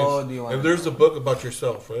the thing Oh, do you is, wanna if there's a book about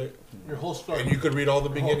yourself, right, your whole story? and you could read all the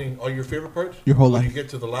beginning, all your favorite parts, Your whole when life. you get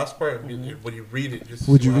to the last part, and when you read it, just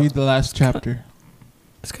Would you read the last chapter?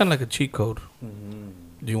 It's kind of like a cheat code. Mm-hmm.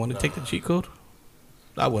 Do you want to take the cheat code?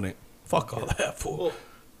 I wouldn't. Fuck all that, fool. Well,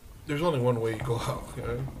 there's only one way you go out, you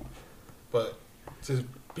know? But I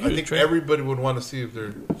You think try- everybody would want to see if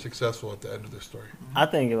they're successful at the end of their story. I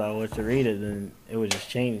think if I was to read it, then it would just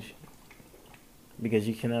change. Because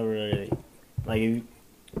you can never really, like,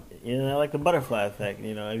 like the butterfly effect.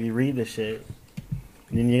 You know, if you read the shit,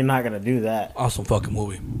 then you're not gonna do that. Awesome fucking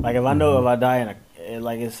movie. Like if I know if I die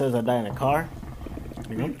like it says I die in a car,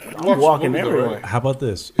 I'm watch walking movies everywhere. already. How about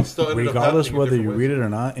this? It still ended up Regardless happening in whether you different read ways. it or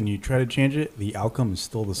not, and you try to change it, the outcome is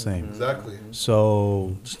still the same. Exactly.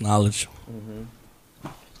 So Just knowledge.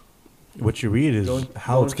 what you read is Don't-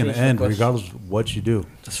 how it's don't going to change the end, question. regardless of what you do.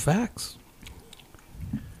 Just facts.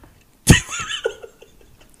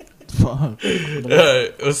 Fuck.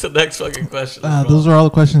 What's the next fucking question? Those are all the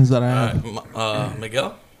questions that I have.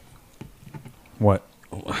 Miguel? What?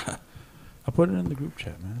 I put it in the group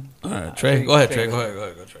chat, man. All right, Trey. Go ahead, Trey. Go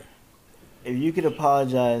ahead, Trey. If you could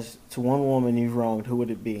apologize to one woman you've wronged, who would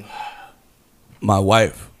it be? My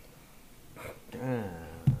wife. Ah.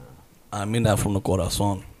 I mean that from the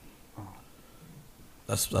corazón.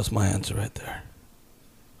 That's my answer right there.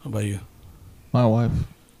 How about you? My wife.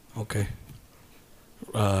 Okay.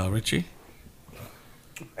 Richie?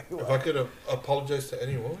 If I could apologize to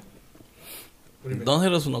any woman, what do you mean? Don't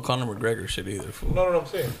hit us with no Conor McGregor shit either, fool. No, I'm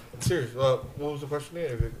saying. I'm serious. What was the question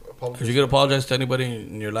again? If you apologize If you could apologize to anybody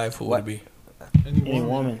in your life, who would it be? Any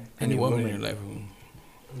woman. Any woman in your life.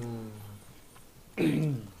 Any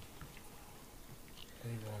woman.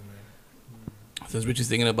 Since Richie's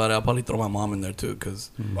thinking about it, I'll probably throw my mom in there too,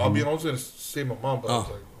 because I was going to say my mom, but I was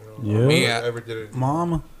Oh. like, you know, Yeah. Me, I ever did it.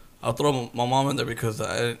 Mom, I'll throw my mom in there because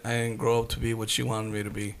I didn't grow up to be what she wanted me to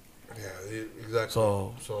be. Yeah, exactly.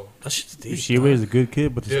 So- So That shit's deep. she dog. raised a good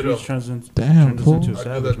kid, but the Ditto. streets turns into, Damn, turns us fool. into a I do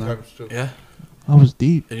savage, that man. times too. Yeah. I was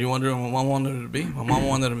deep. And you wonder what my mom wanted her to be? My mom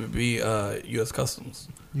wanted her to be U.S. Customs.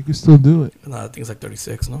 You can still do it. No, I think it's like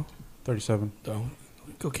 36, no? 37. So,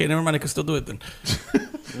 okay, never mind. I can still do it then.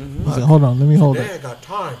 I said, hold on, let me hold Today it. I got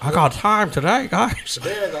time. I got time today, guys.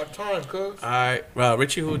 Today I got time, cuz. All right,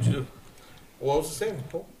 Richie, who would you do? Well, it was the same.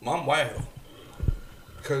 Mom, why?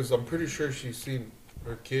 Because I'm pretty sure she's seen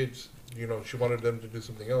her kids, you know, she wanted them to do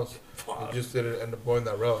something else. It just didn't end up going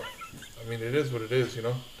that route. I mean, it is what it is, you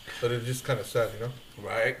know? But it's just kind of sad, you know?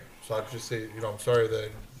 Right. So I'd just say, you know, I'm sorry that.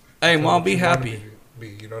 Hey, that's Mom, what be you wanted happy. me to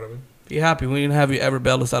Be, you know what I mean? Be happy. We didn't have you ever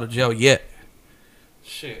bail us out of jail yet.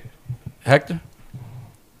 Shit. Hector?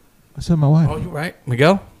 I said my wife. Oh, you're right.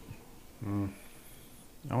 Miguel?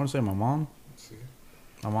 I want to say my mom. Let's see.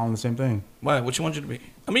 My mom, the same thing. Why? What she want you to be?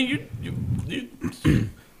 I mean, you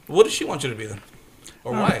what does she want you to be then?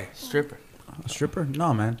 Or why? Stripper. A stripper?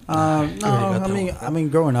 No, man. No, already got that I mean,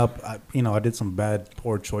 growing up, I did some bad,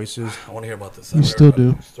 poor choices. I want to hear about this. You still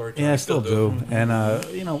do. Story Yeah, I time. still do. And I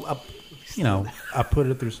put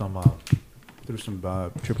it through some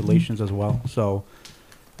tribulations as well. So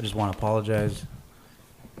I just want to apologize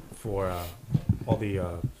for all the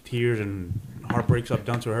tears and heartbreaks I've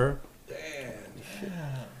done to her.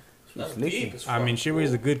 That's deep as I fuck. mean, she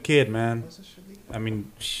was a good kid, man. I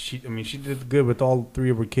mean, she did good with all 3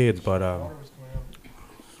 of her kids, but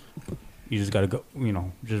you just gotta go,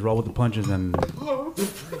 just roll with the punches, and the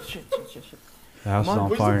house is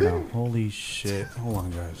on fire now. Holy shit! Hold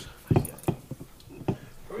on, guys.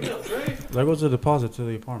 There goes the deposit to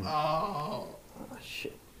the apartment.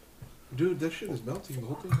 Dude, that shit is melting. The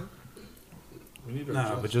whole thing. Huh? We need to Nah,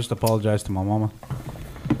 adjust. but just apologize to my mama.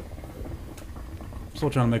 Still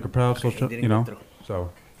trying to make her proud. Still, Didn't get through.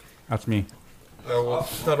 So that's me. Well,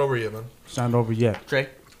 it's not over yet, man. It's not over yet. Trey.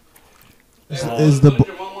 Is the What does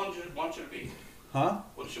your mom want you to be? Huh?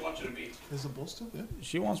 What does she want you to be? is the bull still good?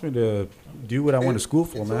 She wants me to do what I went to school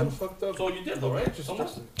for, It's all man. fucked up. So you did though, right? Just Someone?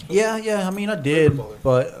 adjust it. Yeah. I mean, I did,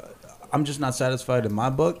 but I'm just not satisfied in my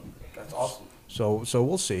book. That's awesome. So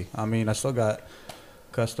we'll see. I mean, I still got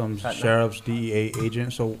customs, sheriffs, DEA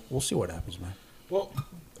agent. So we'll see what happens, man. Well,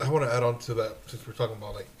 I want to add on to that since we're talking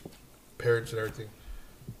about like parents and everything.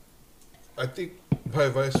 I think my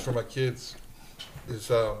advice for my kids is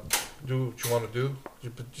do what you want to do.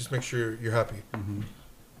 Just make sure you're happy.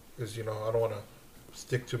 Because I don't want to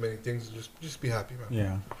stick too many things. Just be happy,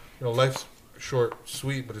 man. Yeah. Life's short,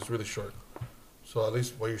 sweet, but it's really short. So at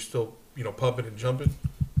least while you're still pumping and jumping,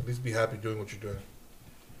 at least be happy doing what you're doing.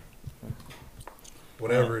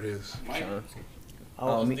 Whatever it is. Mike,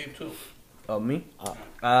 Oh, that's me. deep too. Oh, me?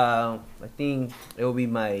 I think it will be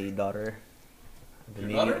my daughter. Your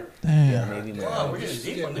Maybe- daughter? Damn. Yeah, maybe my. Wow, we're getting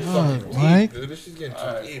deep on this. Oh, Mike. Dude, this is getting too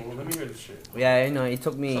Alright, deep. well, let me hear this shit. Yeah, it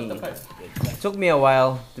took me. It took me a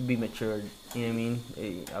while to be matured. You know what I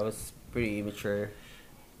mean? I was pretty immature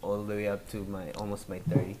all the way up to almost my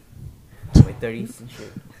 30s and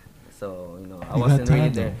shit. So I You wasn't got really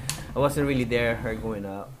time, there. I wasn't really there. Her growing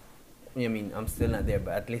up. You know what I mean? I'm still not there,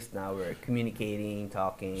 but at least now we're communicating,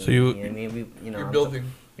 talking. So you- know what I mean? You're building.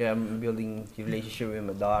 Yeah, I'm building a relationship with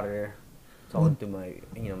my daughter. Talking to my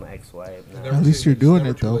my ex-wife. It's now. never At least too- you're it's doing never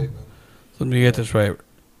it, too though. late, man. So let me get this right.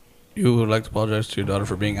 You would like to apologize to your daughter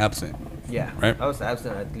for being absent. Yeah, Right. I was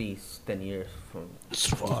absent at least 10 years from.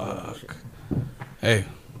 Fuck. Hey,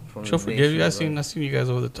 from she'll the forgive day you. I she seen you guys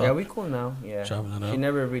over the top. Yeah, we cool now. Yeah, Chopping it she up.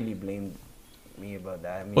 never really blamed me about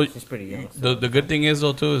that. I mean, Well, she's pretty young. So. The good thing is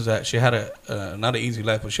though too is that she had a not an easy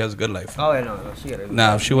life, but she has a good life. Oh, yeah, no, she got a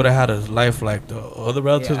Now, if she would have had a life like the other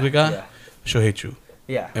relatives we got, Yeah, she'll hate you.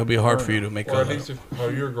 yeah. It'll be hard Oh, for you no. to make Or at a. least how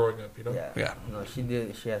you're growing up, Yeah. Yeah. No, she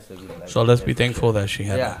did. She has a good life. So let's be That's for thankful sure. that she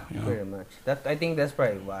had Yeah, that. You know? pretty much. I think that's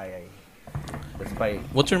probably why I. That's probably.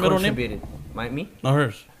 What's your middle name? contributed. Me? Not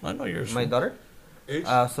hers. I know yours. My daughter? Age?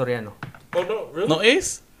 Soriano. Oh, no, really? No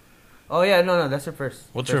Ace. Oh yeah, no, that's her first.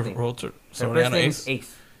 What's first her name. what's her Her first Soriano name Ace? is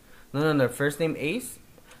Ace. No. First name Ace,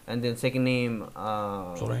 and then second name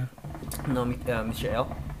Soriano. no, Mr.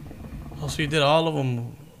 L. Oh, so you did all of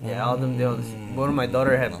them. Yeah, all of them. They all both of my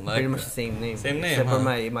daughter had I like pretty much that. the same name. Same name, Except huh?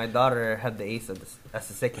 for my daughter had the Ace as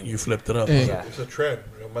the second. You flipped it up, Hey. Yeah. It's a trend.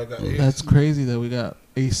 My guy Ace. That's crazy that we got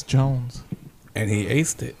Ace Jones. and he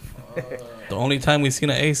aced it. The only time we've seen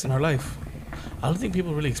an ace in our life. I don't think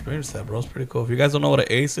people really experience that, bro. It's pretty cool. If you guys don't know what an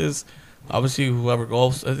ace is, obviously whoever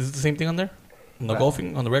golfs, is it the same thing on there? On the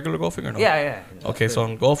golfing, on the regular golfing or no? Yeah. Okay, so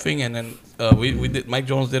on golfing, and then we did. Mike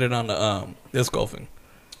Jones did it on the disc golfing.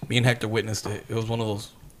 Me and Hector witnessed it. It was one of those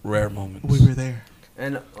rare moments. We were there.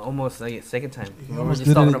 And almost like second time. You We were almost just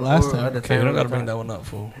did talking it about- last we were time. at the Okay, you time don't we gotta were bring that talking- one up,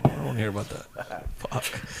 fool. I don't want to hear about that. Fuck.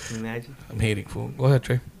 Imagine. I'm hating, fool. Go ahead,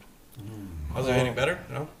 Trey. How's it hitting better?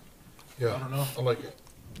 No. Yeah. I don't know. I like it.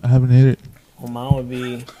 I haven't hit it. Well, mine would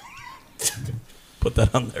be Put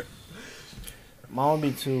that on there. mine would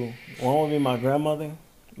be two. One would be my grandmother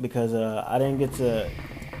because I didn't get to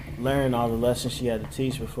learn all the lessons she had to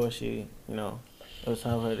teach before she, it was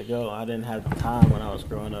time for her to go. I didn't have the time when I was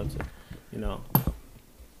growing up to,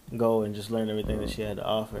 go and just learn everything that she had to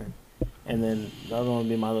offer. And then the other one would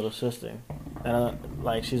be my little sister.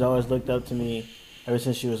 And she's always looked up to me ever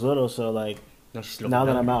since she was little. So No, she's now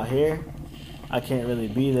that looking I'm down. out here, I can't really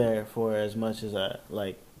be there for her as much as I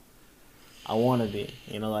want to be.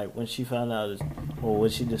 When she found out, when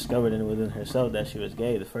she discovered within herself that she was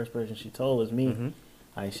gay, the first person she told was me. Mhm.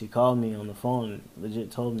 Like she called me on the phone, and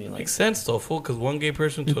legit told me like, Makes sense though, fool. Because one gay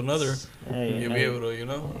person to another, "Hey, you'll be able to, you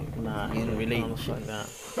know. nah, You can relate. I'm fuck that.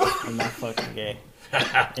 I'm not fucking gay."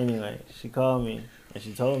 Anyway, she called me and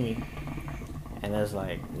she told me, and that's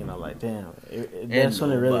like, you know, like damn. That's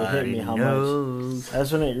when it really hit me how much.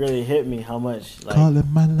 That's when it really hit me how much like Call it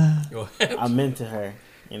my line. Go ahead. I'm into her,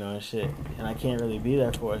 you know, and shit, and I can't really be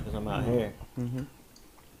there for her because I'm out here. Mm-hmm.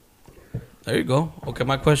 There you go. Okay,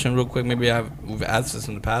 my question, real quick. Maybe we've asked this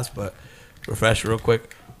in the past, but refresh real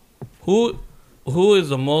quick. Who is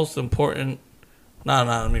the most important? Nah.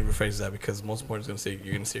 Let me rephrase that because the most important is gonna say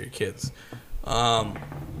you're gonna say your kids.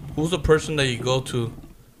 Who's the person that you go to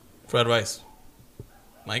for advice?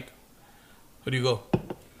 Mike, who do you go?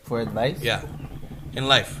 For advice? Yeah, in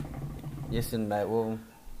life. Yes, in that. Well,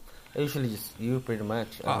 usually just you, pretty much.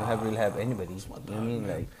 I don't really have anybody. You know what I mean?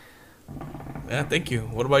 Like, Yeah, thank you.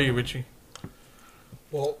 What about you, Richie?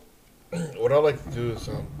 Well, what I like to do is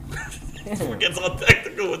Gets all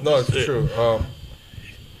technical with no, this it's shit. true.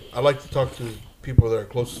 I like to talk to people that are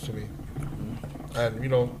closest to me, and you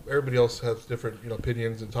know, everybody else has different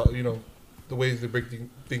opinions and talk, the ways they break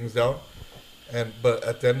things down. But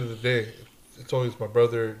at the end of the day, it's always my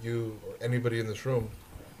brother, you, or anybody in this room.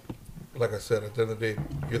 Like I said, at the end of the day,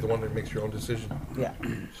 you're the one that makes your own decision. yeah.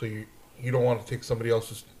 So you don't want to take somebody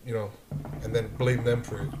else's, and then blame them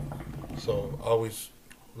for it. So I always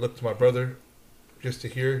look to my brother just to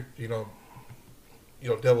hear,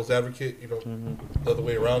 devil's advocate, the other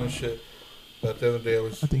way around and shit. But at the end of the day,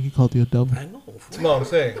 I think he called you a double. I know. fool. no, I'm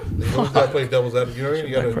saying, you always got to play devil's advocate. You know what I mean?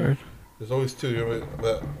 You gotta, Backfired. there's always two,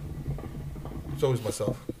 but it's always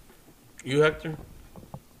myself. You, Hector?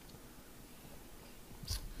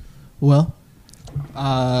 Well,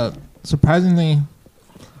 surprisingly,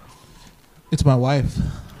 it's my wife.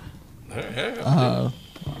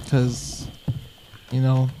 Because,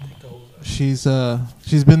 she's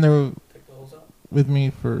been there with me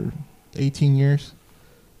for 18 years,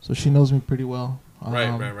 so she knows me pretty well.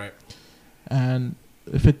 Right. And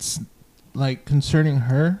if it's like concerning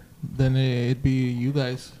her, then it'd be you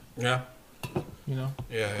guys. Yeah.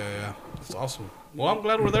 Yeah. That's awesome. Well, I'm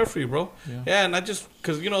glad we're there for you, bro. Yeah. And I just,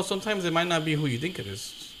 because, sometimes it might not be who you think it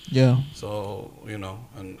is. Yeah. So,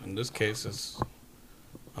 and in this case, it's,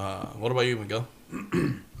 what about you, Miguel?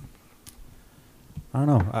 I don't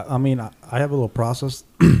know. I mean, I have a little process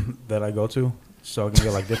that I go to, so I can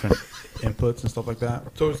get like different inputs and stuff like that.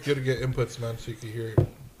 It's always good to get inputs, man, so you can hear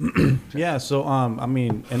it. Yeah. So I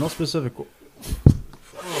mean, in no specific.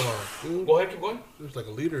 Oh, dude. Go ahead, keep going. There's like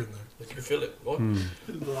a leader in there. If you feel it, go ahead.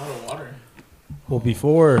 There's a lot of water. Well,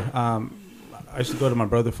 before I used to go to my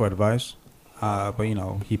brother for advice, but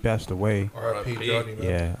he passed away. R.I.P. R.I.P. Johnny, man.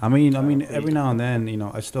 Yeah. I mean, every now and then,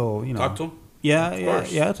 I still, Talk to him? Yeah,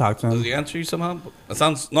 course. I talk to him. Does he answer you somehow? It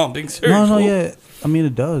sounds, no, I'm being serious. No, fool. yeah. I mean,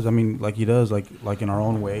 it does. I mean, like he does, like in our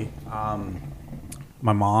own way.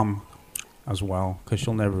 My mom, as well, because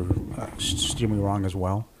she'll never steer me wrong as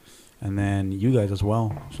well, and then you guys as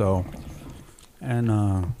well. So, and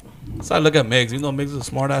So I look at Miggs. Even though Miggs is a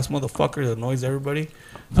smart ass motherfucker that annoys everybody,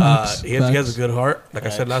 Facts. he has a good heart. Like I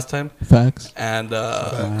said last time, Facts. and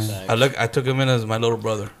Facts. I took him in as my little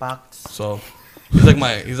brother. Box. So he's like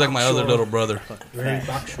my other little brother. Very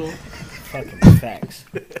factual. Fucking facts.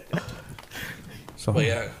 so But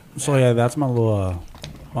yeah, so yeah, that's my little,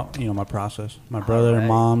 my process. My brother and Alright.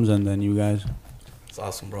 mom's, and then you guys. it's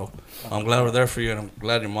awesome, bro. I'm glad we're there for you, and I'm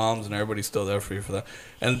glad your moms and everybody's still there for you for that.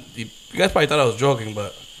 And you guys probably thought I was joking,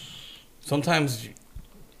 but sometimes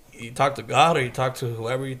you talk to God or you talk to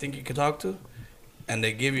whoever you think you can talk to, and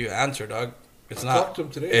they give you an answer, dog. It's I not. talked to him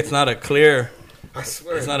today. It's not a clear. I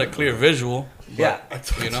swear. It's not a clear visual. But, Yeah. I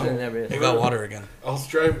talked you to know, him. Never is. it got water again. I was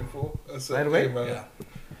driving, fool. I said, Right away? hey, man. Yeah,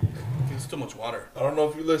 it's too much water. I don't know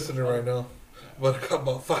if you're listening right now, but I got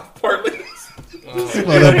about 5 parlays.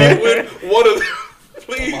 Whatever. One of them,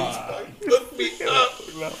 please, Come on. look me up.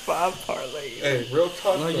 About 5 parlays. Hey, real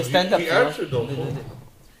talk. No, though, just stand up. He bro. answered though. fool.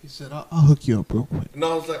 He said, I'll hook you up real quick. And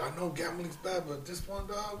I was like, I know gambling's bad, but this one,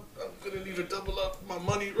 dog, I'm gonna need to double up my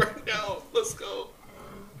money right now. Let's go.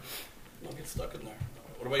 Don't get stuck in there.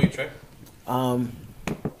 What about you, Trey?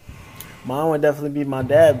 Mine would definitely be my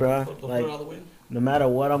dad, bro. Put Like, it all the way in. no matter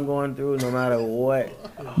what I'm going through, no matter what,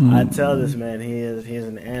 I tell this man he is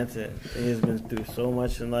an answer. He has been through so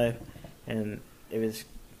much in life, and if it's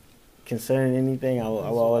concerning anything, I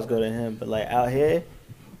will always go to him. But like out here,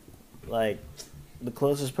 like the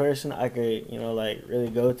closest person I could, like really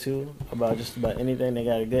go to about just about anything, they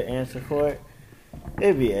got a good answer for it.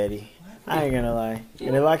 It'd be Eddie. I ain't gonna lie.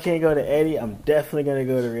 And if I can't go to Eddie, I'm definitely gonna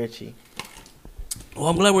go to Richie. Well,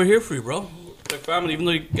 I'm glad we're here for you, bro. Like family, even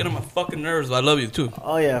though you get on my fucking nerves, I love you too.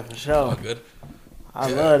 Oh yeah, for All sure. good. I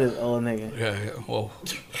love this old nigga. Yeah, yeah. Whoa.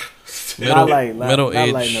 Not like middle not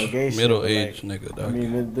age, like no gay shit, middle but age like, nigga. I Dog.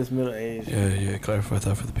 mean, this middle age. Yeah. Clarify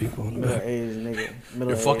that for the people in the Middle back. age nigga. Middle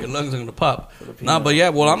Your age fucking lungs are gonna pop. Filipino. Nah, but yeah.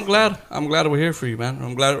 Well, I'm glad. I'm glad we're here for you, man.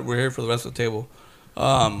 I'm glad we're here for the rest of the table.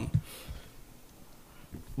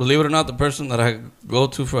 Believe it or not, the person that I go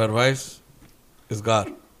to for advice is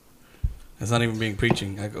God. It's not even being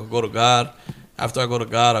preaching. I go to God. After I go to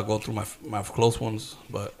God, I go through my close ones.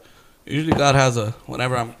 But usually God has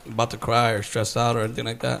whenever I'm about to cry or stressed out or anything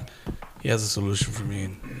like that, He has a solution for me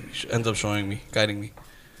and He ends up showing me, guiding me.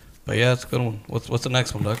 But yeah, it's a good one. What's the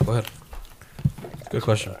next one, Doug? Go ahead. Good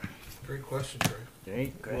question. Great question,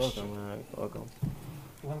 Trey. Great You're welcome, man. Welcome.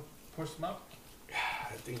 Want to pour some out?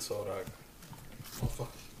 I think so, Doug. Oh,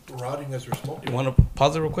 fuck. Rotting as we're smoking. You want to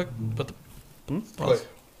pause it real quick? Put the pause. Play.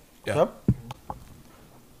 Yeah. Yep.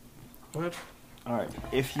 Go ahead. All right.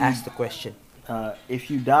 If Ask the question.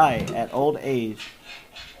 you die at old age,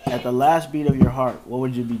 at the last beat of your heart, what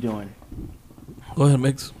would you be doing? Go ahead,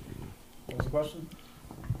 Mix. What's the question?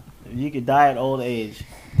 If you could die at old age,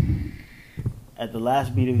 at the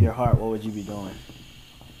last beat of your heart, what would you be doing?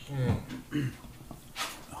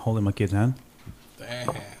 Holding my kid's hand. Damn.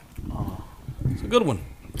 Oh, It's a good one.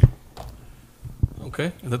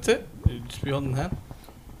 Okay, and that's it? You just be holding the hand?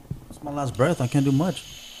 It's my last breath. I can't do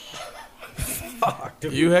much.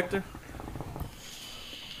 You, Hector?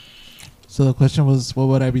 So the question was, what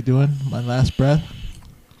would I be doing? My last breath?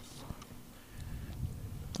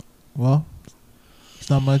 Well, it's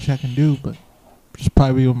not much I can do, but just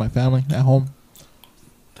probably be with my family at home.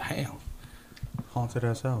 Damn. Haunted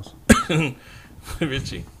ass house.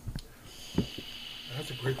 Richie? That's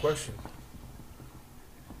a great question.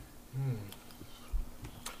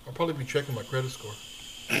 I'll probably be checking my credit score.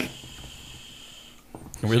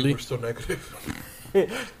 Really? We're still negative.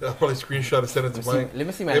 I'll probably screenshot and send it to Mike. Let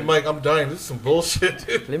me see my. Hey, Mike, I'm dying. This is some bullshit,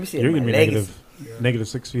 dude. Let me see You're my gonna be legs. negative, Yeah. negative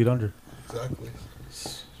 6 feet under. Exactly.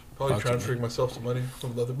 Probably Fuck transferring myself some money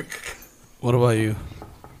from the other bank. What about you?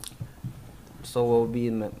 So what would be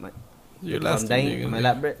in my Your if last I'm thing dying, you're my gonna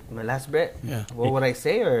last breath? My last breath. Yeah. What would I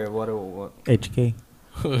say or what? HK.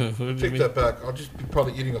 do? What do you Take mean? that back. I'll just be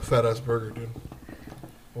probably eating a fat ass burger, dude.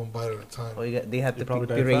 One bite at a time. Oh, they have to You probably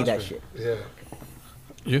die puree that faster. shit. Yeah.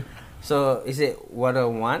 You? So is it what I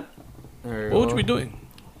want or What would you be doing?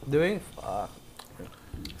 doing?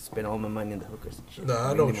 Spend all my money on the hookers. And shit.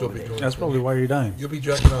 Nah, I know what you'll be doing. That's probably why you're dying. You'll be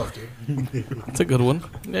jacking off, dude. It's a good one.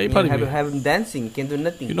 Yeah, you You probably have, be. have them dancing. Can't do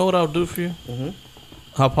nothing. You know what I'll do for you? Mhm.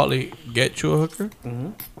 I'll probably get you a hooker,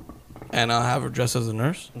 Mhm. and I'll have her dress as a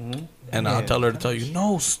nurse, Mhm. and I'll Yeah. tell her to tell you,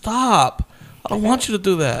 no, stop. I don't want you to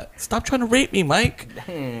do that. Stop trying to rape me, Mike.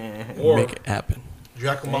 Damn. Or Make it happen.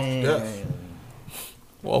 jack them off to death.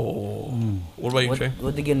 Whoa, whoa, whoa. What about you, Trey?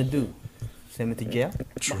 What they gonna do? Send me to jail?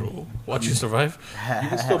 True. Watch you survive. You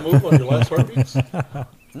can still move on your last heartbeats.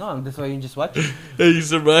 No, that's why you just watch it. Hey, you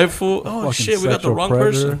survive, fool? Oh, Fucking shit, we got the sexual wrong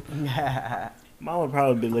predator. person. mine would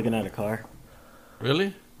probably be looking at a car.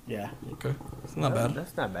 Really? Yeah, Okay. It's not bad.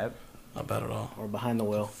 That's not bad. Not bad at all. or behind the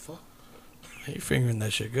wheel. Hey, you're fingering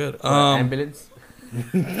that shit good. Ambulance.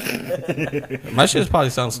 My shit probably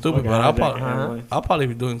sounds stupid, but Uh-huh. I'll probably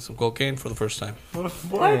be doing some cocaine for the first time.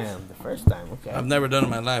 Damn, the first time. Okay. I've never done it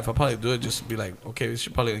in my life. I'll probably do it just to be like, okay, this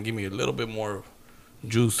should probably give me a little bit more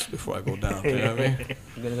juice before I go down. You know what I mean?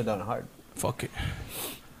 I'm gonna go down hard. Fuck it.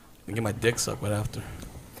 And get my dick sucked right after.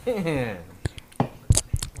 Damn.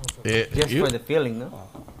 Yeah, Just you? for the feeling, no?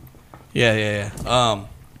 Yeah.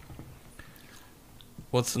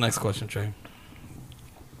 What's the next question, Trey?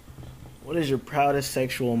 What is your proudest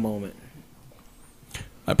sexual moment?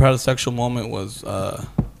 My proudest sexual moment was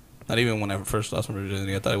not even when I first lost my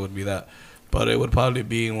virginity. I thought it would be that, but it would probably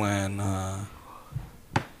be when I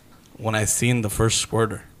seen the first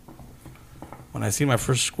squirter. When I seen my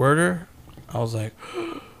first squirter, I was like,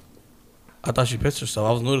 I thought she pissed herself.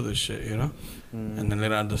 I was new to this shit, you know. And then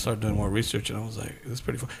later I just started doing more research, and I was like, "This is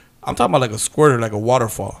pretty fun." I'm talking about like a squirter, like a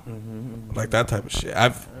waterfall, like that type of shit.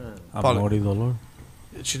 Amor y dolor.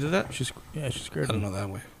 She did that. She's I scared. don't know that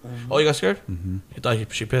way. Oh, you got scared? Mm-hmm. You thought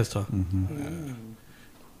she pissed, huh? Mm-hmm.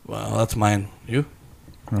 Well, that's mine. You?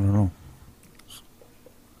 I don't know.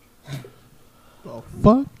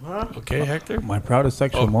 Fuck. Okay, Hector? My proudest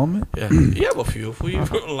sexual Oh. moment? Yeah. You have a few. You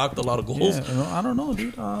unlocked a lot of goals. Yeah, no, I don't know,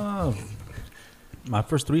 dude. My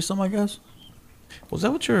first threesome, I guess. Was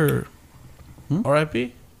that what your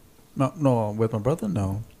RIP? No, with my brother,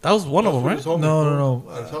 no. That was one of them, right? His homie, No.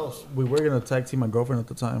 At his house. We were gonna tag team my girlfriend at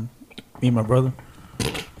the time. Me and my brother.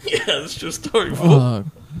 Yeah, that's your story, fool. Fuck.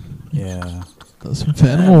 Yeah. That's some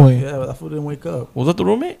family. Yeah, but that fool didn't wake up. Was that the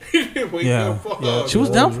roommate? Wait, Yeah. fuck. Yeah. She was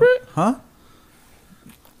down for it? Huh?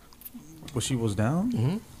 But she was down?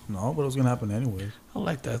 Mm-hmm. No, but it was gonna happen anyways. I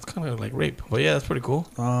like that. It's kind of like rape. But yeah, that's pretty cool.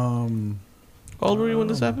 How Um, old were you when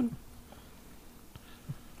this happened?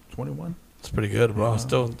 21. It's pretty good, bro. I'm Yeah.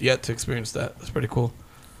 still yet to experience that. That's pretty cool.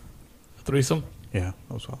 A threesome? Yeah,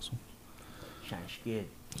 that was awesome. Sounds good.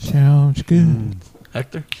 Sounds good.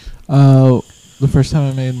 Hector? The first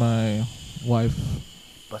time I made my wife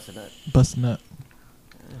Bust a nut. bust a nut,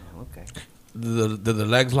 Okay. Did the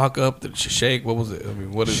legs lock up? Did she shake? What was it? I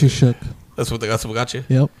mean, what is she it? shook. That's what got you?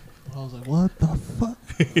 Yep. I was like, what the fuck?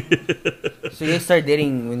 So you started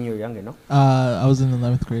dating when you were younger, no? I was in the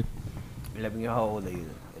 11th grade. 11 years. How old are you?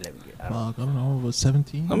 11 years. I don't know. Fuck, I don't know. I was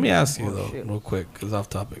 17. Let me ask you, Oh, though, shit. real quick, because off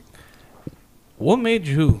topic. What made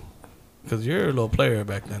you, because you're a little player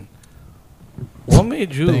back then, what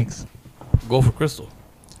made you Thanks. go for Crystal?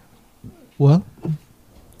 What?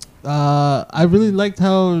 I really liked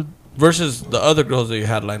how, Versus the other girls that you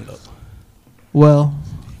had lined up. well,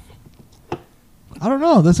 I don't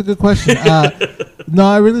know. That's a good question. No,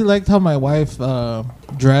 I really liked how my wife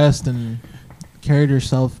dressed and carried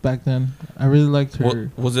herself back then. I really liked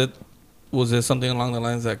her. Was it something along the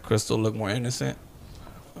lines that Crystal looked more innocent?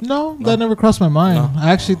 No, that never crossed my mind. No?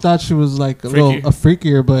 I actually thought she was like Freaky? a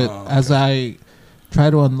freakier, but Oh, as okay. I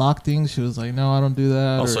tried to unlock things, she was like, "No, I don't do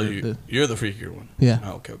that." Also, or you're the freakier one. yeah,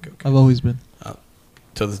 Oh, okay. I've always been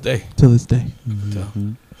To this day. to this day.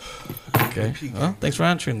 Mm-hmm. Okay. Well, thanks for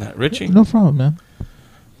answering that. Richie? No problem, man.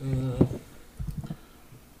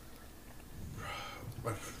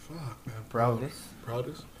 Fuck, man. Proudest?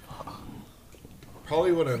 Proudest?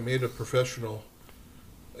 Probably when I made a professional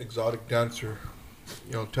exotic dancer,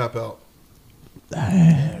 tap out.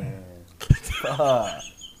 Fuck.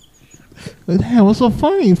 Damn, what's so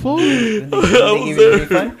funny, fool? Did they give you a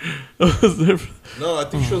refund? No, I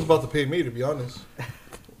think she was about to pay me, to be honest.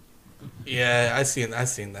 Yeah, I seen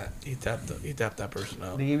that. He tapped that person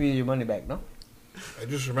out. They give you your money back, no? I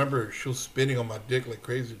just remember she was spinning on my dick like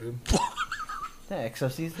crazy, dude. Yeah,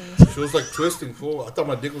 exorcism. She was like twisting, fool. I thought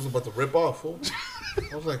my dick was about to rip off, fool.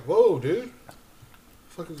 I was like, whoa, dude.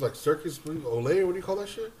 Fucking like circus, Olay, what do you call that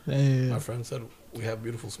shit? Hey, My friend said we have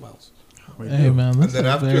beautiful smiles. hey man, that's then a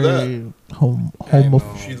after very homo.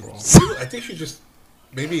 She, I think she just,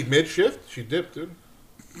 maybe mid-shift, she dipped, dude.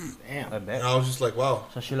 Damn. I And bet. I was just like, wow,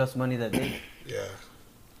 So she lost money that day. yeah.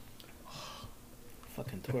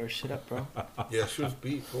 Fucking tore her shit up, bro. Yeah, she was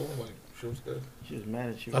beat, fool. Like, she was good. She was mad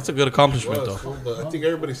at you. That's a good She accomplishment, was, though. fool, but I think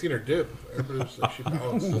everybody seen her dip. Everybody was like, she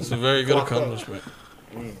bounced. It's a very good Clocked up. accomplishment.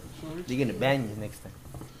 Damn. They're gonna ban you next time.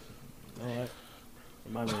 You know what?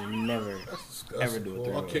 Remind me to never. That's disgusting, Ever do it fool.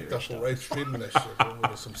 the I'll right kick way, that Rich, fool though. right straight in that shit, fool,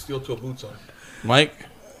 with some steel-toe boots on. Mike?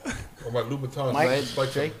 Or my Louboutins. Mike, right?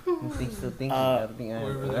 Spikes on. Drake, you still think? Uh, I think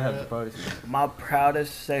I have the proudest. My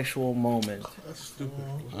proudest sexual moment That's stupid.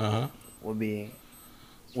 Uh-huh. would be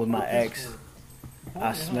with my ex.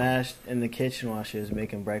 I smashed in the kitchen while she was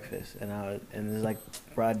making breakfast, and it was like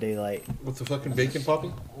broad daylight. What's the fucking bacon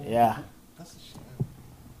popping? Yeah,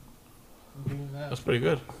 That's pretty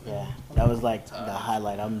good. yeah, that was like the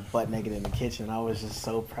highlight. I'm butt naked in the kitchen. I was just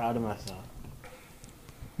so proud of myself.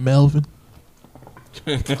 Melvin.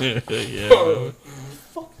 Yeah.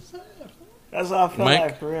 That's how I felt Mike?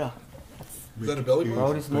 like for real. Is that a belly button?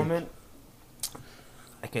 Proudest moment?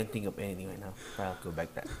 I can't think of anything right now. I'll go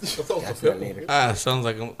back that. I thought it was a Ask that pimple. later. Ah, sounds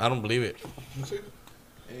like I don't believe it. You see?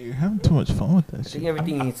 Hey, you're having too much fun with that I shit. think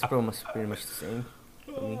everything is pretty much the same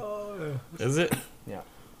for me. Is it? Yeah.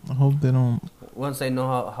 I hope they don't. Once I know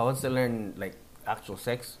how once I learn like actual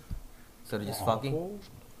sex, instead of just fucking.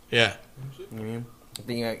 Yeah. You know what I mean? I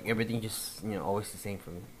think everything just always the same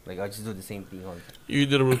for me. Like I just do the same thing all the time. You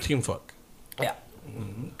did a routine fuck. Yeah.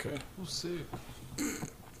 Okay. I thought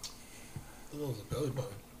it was a belly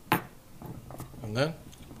button. And then?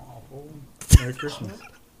 Merry Christmas.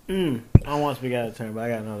 I don't want to speak out of turn, but I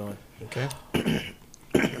got another one. Okay.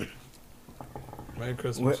 Merry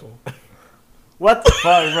Christmas. fool. What the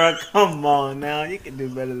fuck, bro? Come on now, you can do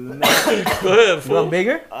better than that. Go ahead, You want fool.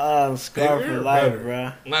 bigger? Scar Bigger for or life, better?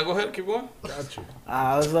 bro. Now go ahead, keep going. Got you.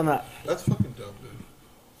 I was on That's fucking dumb, dude.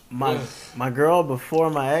 my girl before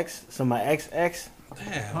my ex, so my ex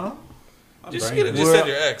Damn. Huh? Just Brian. get it. Just We're said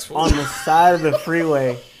your ex. Fool. on the side of the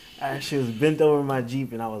freeway. And she was bent over my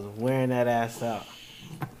Jeep, and I was wearing that ass out.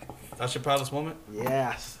 That's your proudest moment?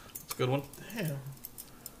 Yes. It's a good one. Damn.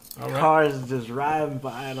 All right. Cars just riding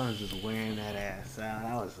by, and I was just wearing that ass out.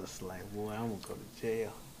 I was just like, boy, I'm gonna go to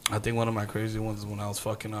jail. I think one of my crazy ones is when I was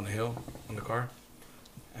fucking on a hill in the car,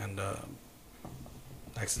 and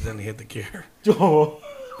accidentally hit the gear, Oh,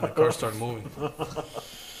 and the car started moving.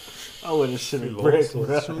 I would have shit a brick,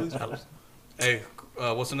 bro. Hey,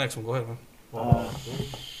 what's the next one? Go ahead, man.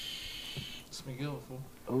 It's Miguel, fool.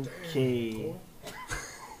 Okay.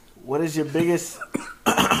 What is your biggest?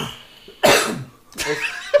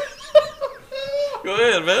 Go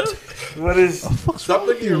ahead, man. What is? Stop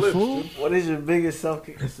licking your lips, fool? dude. What is your biggest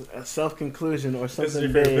self conclusion or This is something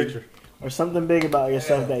your favorite big picture. or something big about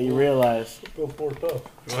yourself that you realize? Go for it, tough.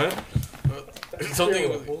 What?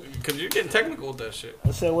 Something, because you're getting technical with that shit.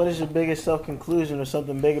 I said, what is your biggest self conclusion or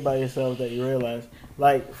something big about yourself that you realize?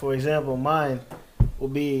 Like, for example, mine will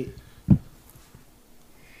be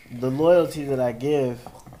the loyalty that I give.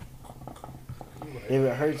 If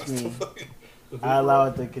it hurts me, I allow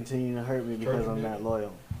it to continue to hurt me because I'm not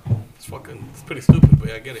loyal. It's pretty stupid, but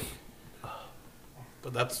yeah, I get it.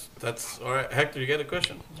 But that's all right. Hector, you get a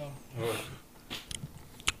question? No. All right.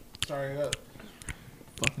 Sorry, I got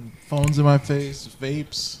fucking phones in my face,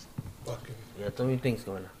 vapes. Fucking Yeah, too many things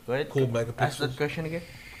going on. Go ahead. cool Ask the megapixels. question again.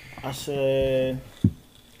 I said,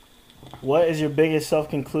 what is your biggest self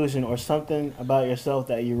conclusion or something about yourself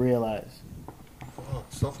that you realize? Oh,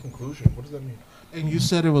 self-conclusion. What does that mean? And you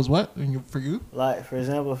said it was what? And you, for you? Like, for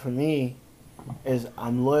example, for me, is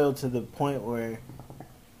I'm loyal to the point where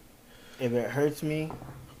if it hurts me,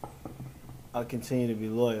 I'll continue to be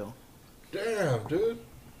loyal. Damn, dude.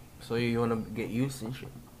 So you want to get used and shit.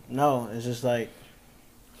 No, it's just like,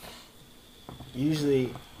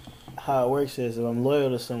 usually how it works is if I'm loyal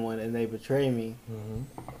to someone and they betray me,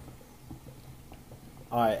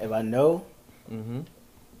 alright, if I know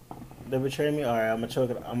they betray me, alright, I'm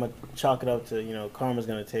gonna chalk it up to, you know, karma's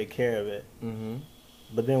gonna take care of it.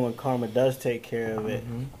 But then when karma does take care of it,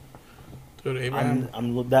 Dude, Abraham.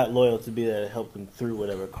 I'm that loyal to be there to help them through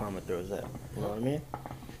whatever karma throws at. You know what I mean?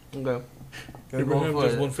 Okay. Can we Abraham go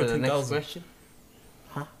just for, won for the next 15,000. question?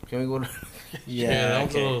 Huh? Can we go to... Yeah, that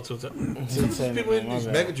was a okay. little too People in these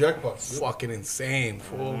mega jackpots. Dude. fucking insane,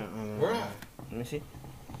 fool. Where at? Let me see.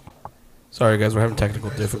 Sorry, guys, we're having technical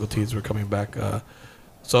difficulties. We're coming back.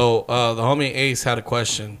 So the homie Ace had a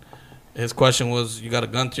question. His question was: you got a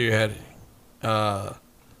gun to your head.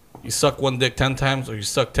 You suck one dick 10 times, or you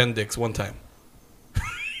suck 10 dicks one time.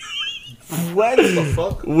 What? What the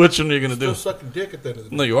fuck? Which one are you gonna Still do? sucking dick at the end of the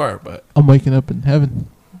day. No, you are, but I'm waking up in heaven.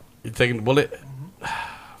 you're taking the bullet.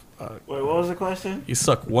 Wait, what was the question? You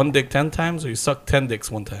suck one dick 10 times, or you suck 10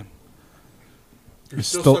 dicks one time. You're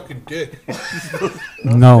still Still- sucking dick.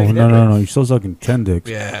 No. You're still sucking 10 dicks.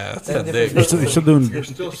 Yeah, that's 10 Ten dicks. You're still doing. You're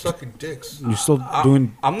still sucking dicks. You're still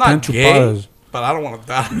doing. I'm not 10 gay, chupadas. but I don't want to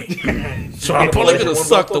die. So I'm probably gonna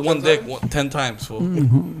suck the one dick 10 times, fool.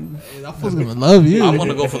 Hey, that fool's gonna love you. I'm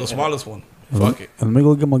gonna go for the smallest one. Fuck it. And let me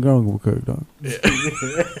go get my girl real quick, dog.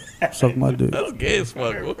 Suck my dick. That's gay as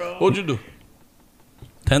fuck. What'd you do?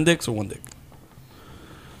 10 dicks or one dick?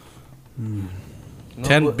 No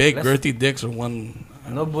 10 big let's- girthy dicks or one?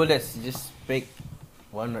 No bullets, just pick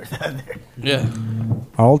one or the other. Yeah,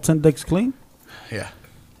 Are all 10 dicks clean? yeah.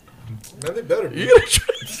 Man, they better be. You're gonna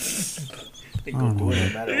try. They go do it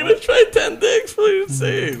no matter You're what. gonna try 10 dicks, fool. You're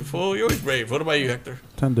insane, fool. You're always brave. What about you, Hector?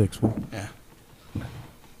 10 dicks, fool. Yeah.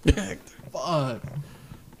 Hector. Fuck.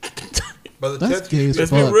 By the That's tenth, gay as Let's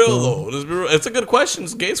fuck. be real bro. though. Let's be real. It's a good question.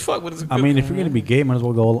 It's gay as fuck, but it's a good I mean, if you're gonna be gay, might as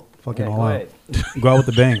well go fucking Yeah, all go out. ahead. Go out with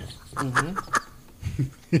the bang.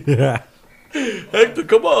 Yeah. Hector,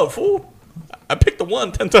 come on, fool. I picked the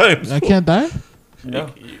one 10 times. I can't die? No.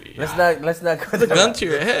 Yeah. Let's not go The there. gun to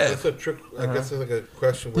your head. that's a trick. I guess that's like a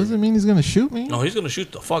question. Where Doesn't mean he's gonna shoot me. No, he's gonna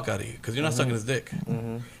shoot the fuck out of you because you're not sucking his dick.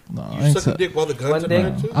 No, I you ain't suck suck. dick while the gun's One in dick.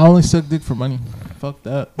 there too. I only suck dick for money. Fuck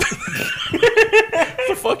that.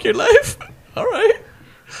 So fuck your life. All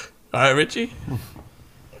right, Richie.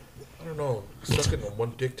 I don't know. Sucking on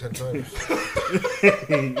one dick 10 times.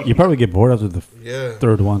 You probably get bored after the Yeah.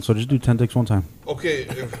 third one, so just do 10 dicks one time. Okay,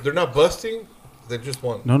 if they're not busting, then just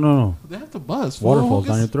one. No. They have to buzz. fool. Waterfalls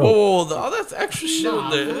down your throat. Whoa, that's extra shit in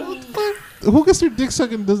there. Who gets their dick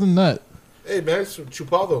sucking and doesn't nut? Hey man, it's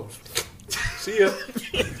chupados. See ya.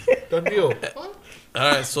 Done deal. All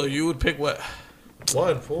right, so you would pick what?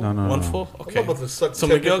 One fool. No. One full? I'm Okay. not about to suck So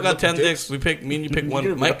 10 Miguel got different 10 dicks. We pick me and you pick You're one.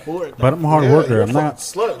 gonna be Mike. bored. But I'm a hard Yeah, worker. you're I'm a not.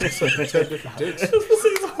 fucking slut. You suck 10 different dicks.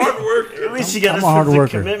 He's hard work. At least you got I'm a a hard sense of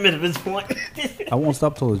worker. commitment at this point. I won't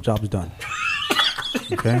stop till his job's done.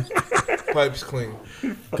 Okay. Pipes clean.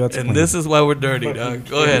 Guts And clean. this is why we're dirty, dog.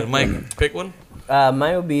 Go ahead, Mike. Pick one.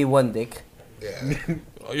 Mine would be one dick. Yeah.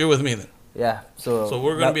 Oh, you're with me then. Yeah. So. So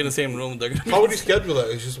we're gonna be in the same room. They're gonna be How would you schedule that?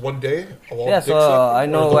 It's just one day of all Yeah, dick so, sucking? I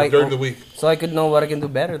know, Or like- during the week. So I could know what I can do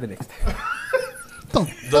better the next time.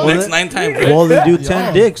 the next 9 times. Right? Well, then do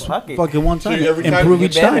 10 dicks Fuck it. fucking one So time. every time Improve you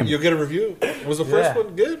each get better, time. You get a review. Was the first Yeah.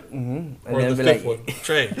 one good? And Or then the be fifth like, one?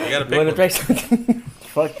 Trey, you gotta you want to pick try one. something?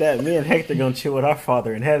 Fuck that. Me and Hector gonna chill with our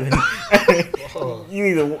father in heaven. You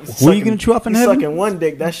either Who are you gonna chew off in you heaven? sucking one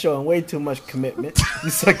dick, that's showing way too much commitment. You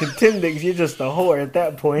sucking 10 dicks, you're just a whore at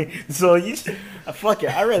that point. So fuck it,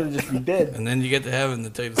 I'd rather just be dead. And then you get to heaven, they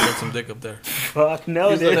tell you to suck some dick up there. Fuck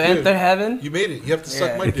no, To dude. enter heaven? You made it. You have to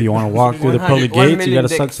suck Yeah. my If dick. you want to walk through the 100 pearly gates, you 1,000,000 gotta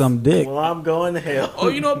suck dicks. some dick. Well, I'm going to hell. Oh,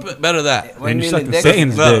 you know better that. And you 1,000,000 sucking dicks.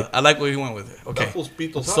 Satan's No, dick. I like where you went with it. Okay. That fool's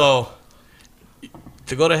Beatles hot. So,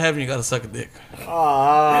 to go to heaven, you gotta suck a dick.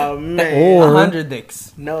 Oh man. Or 100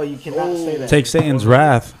 dicks. No, you cannot say that. take Satan's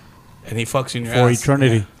wrath And he fucks you in your for ass.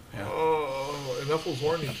 eternity. Oh, and that fool's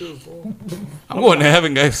horny too. Fool. I'm going to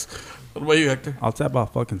heaven, guys. What about you, Hector? I'll tap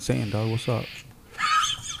out fucking Satan, dog. What's up?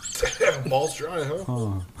 Balls dry, huh?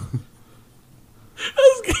 Oh.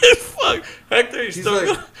 That's good. Fuck. Hector, you He's still like,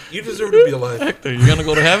 gonna... you deserve to be alive. Hector, you gonna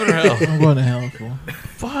go to heaven or hell? I'm going to hell, fool.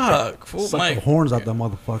 Fuck. Fool, Suck the Mike. horns out that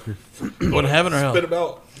motherfucker. Going to heaven or hell? Spit him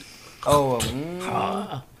out. Oh,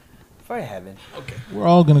 for heaven. Okay. We're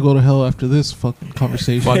all gonna go to hell after this fucking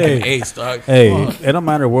conversation. Fucking Hey. ace, dog. Hey, it don't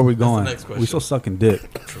matter where we're going. next question. We still sucking dick.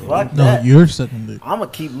 Fuck No, that. you're sucking dick. I'm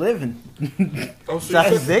gonna keep living. Oh, so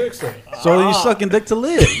That's you suck dick. dicks then. So you sucking dick to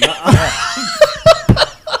live?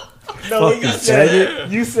 No,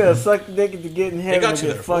 Fucking you said suck the dick to get in heaven got and you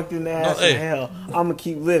get there, fool. fucked in the ass hey. in hell. I'm gonna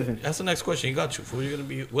keep living. That's the next question. You got you, fool. You're gonna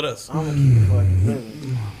be with us. I'm gonna keep fucking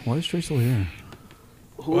living. Why is Trey still here?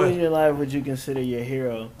 Who in your life would you consider your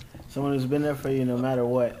hero? Someone who's been there for you no matter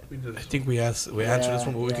what. We I just, think we answered this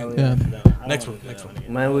one, but we can. Yeah. answered that one. I Next don't one, wanna next do one. that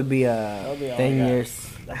again. Mine would be That'll be all I 10 got. years.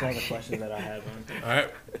 That's all the questions that I have. Man. All right.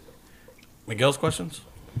 Miguel's questions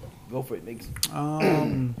Go for it,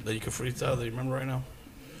 niggas. that you can freestyle that you remember right now.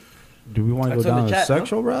 Do we want to That's go on down the a chat, no?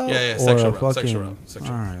 sexual route? Yeah, or sexual a route, sexual fucking- route,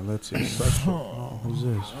 sexual All right, let's see. Sexual. Oh, who's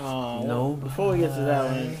this? No. Before we get to that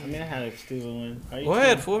one, I mean, I had a stupid one. Are you Go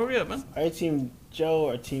ahead, fool. Hurry up, man. Are you team Joe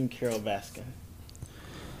or team Carol Baskin?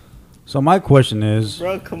 So my question is,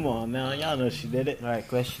 Bro, come on now. Y'all know she did it. All right,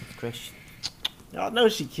 question. Y'all know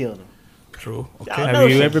she killed him. True. Yeah, Okay. I know have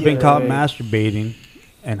you she ever been killed caught her. masturbating,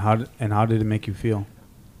 and how did it make you feel?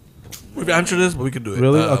 We've answered this, but we could do it.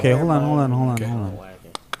 Really? Okay, hold on. okay.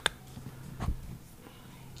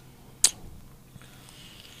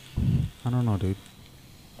 I don't know, dude.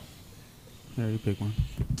 Here, you pick one.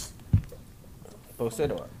 Post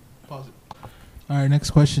it or? All right,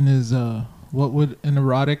 next question is, what would an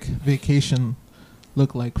erotic vacation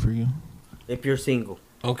look like for you? If you're single.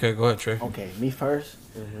 Okay, go ahead, Trey. Okay, me first.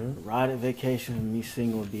 Mm-hmm. Ride vacation with me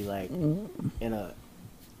single would be like in a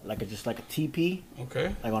just like a teepee,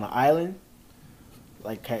 Okay. like on an island,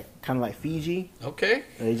 like kind of like Fiji. Okay.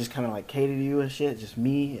 They just kind of like cater to you and shit. Just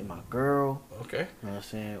me and my girl. Okay. You know what I'm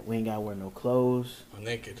saying? We ain't gotta wear no clothes. I'm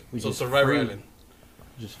naked. We So just Survivor free. Island.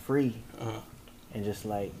 Just free. Uh-huh. And just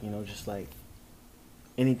like, just like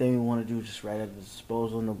anything we want to do, just right at the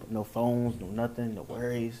disposal. No phones, no nothing, no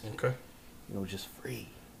worries. Okay. Just free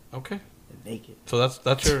Okay. and naked. So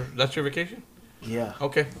that's your vacation? Yeah.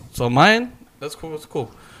 Okay. So mine, that's cool. That's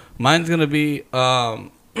cool. Mine's gonna be getting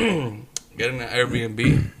an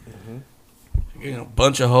Airbnb, getting a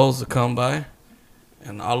bunch of hoes to come by,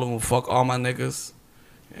 and all of them fuck all my niggas.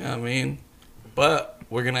 You know what I mean? But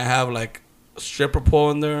we're gonna have like a stripper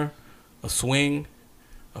pole in there, a swing,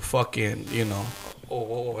 a fucking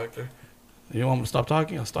whoa, Hector. You want me to stop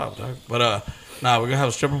talking? I'll stop, dog. But we're gonna have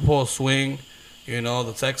a stripper pole, a swing,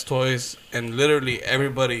 the sex toys, and literally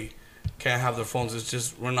everybody can't have their phones. It's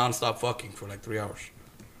just we're nonstop fucking for like 3 hours.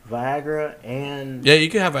 Viagra and Yeah, you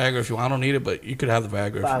can have Viagra if you want. I don't need it, but you could have the Viagra.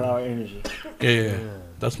 If you 5 want. hour energy. Yeah.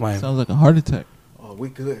 That's my. Sounds like a heart attack. Oh, we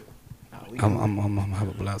good. I'm have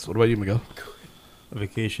a blast. What about you, Miguel? A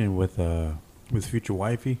vacation with future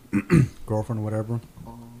wifey, girlfriend, whatever.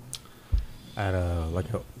 At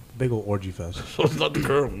like a big old orgy fest. So it's not the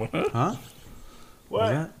current one, huh? Huh? What? Was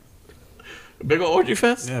that? Big old orgy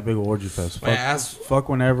fest. Yeah, big old orgy fest. Man, Fuck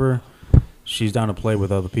whenever she's down to play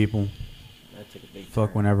with other people. That took a big Fuck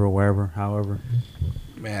turn. whenever, wherever, however.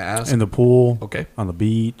 Man, ask. In the pool, Okay. on the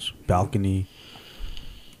beach, balcony,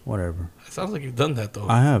 whatever. It sounds like you've done that though.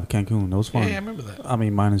 I have Cancun. That was fun. Yeah, I remember that. I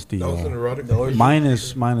mean, minus the that was an erotic.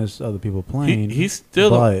 minus other people playing. He's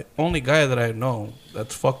still the but only guy that I know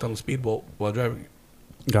that's fucked on a speedboat while driving.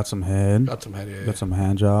 got some head. Got some head. Yeah. Got some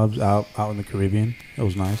hand jobs out in the Caribbean. It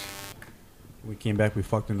was nice. We came back. We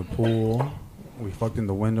fucked in the pool. We fucked in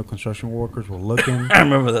the window. Construction workers were looking. I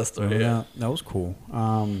remember that story. Yeah. That was cool.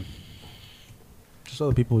 Just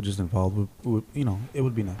other people just involved. It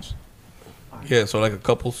would be nice. Yeah. So like a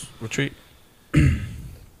couples retreat.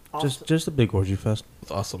 Just a big orgy fest.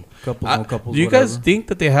 That's awesome. Couples, no couples. Do you guys whatever. think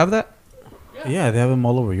that they have that? Yeah, they have them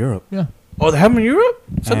all over Europe. Oh, they have them in Europe?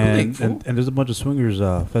 Something And there's a bunch of swingers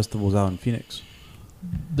festivals out in Phoenix.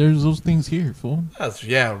 there's those things here, fool. That's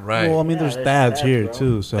right. Well, I mean, Yeah, there's there's dads dads, here bro.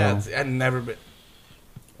 too. So That's I've never been.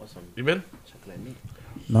 What's some You been? chocolate meat?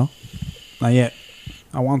 no, not yet.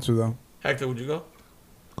 I want to though. Hector, would you go?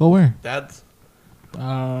 Go where? Dad's.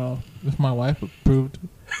 If my wife approved.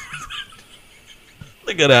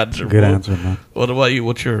 A good answer. Good fool. answer, man. What about you?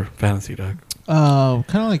 What's your fantasy, dog? Kind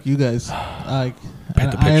of like you guys, like Paint an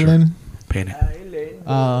the picture. island, Paint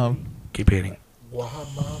it. Keep painting.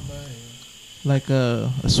 like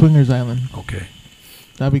a swingers island. Okay.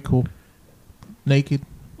 That'd be cool. Naked,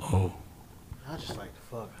 Oh, I just like to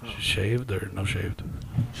fuck. Huh? shaved or no shaved?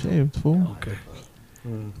 shaved, fool. Okay.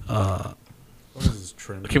 What is this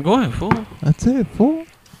trim? Keep going, fool. That's it, fool.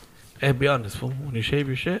 Hey, be honest, fool. When you shave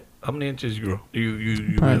your shit, how many inches you grow?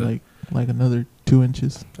 You Probably really- like another 2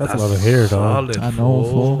 inches. That's a lot of hair, dog. solid, I know,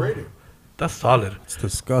 fool. Braided. That's solid. It's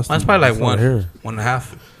disgusting. Mine's probably like That's a lot of hair.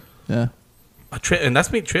 1.5. Yeah, A trip, and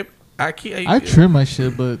that's me. Trip. I trim my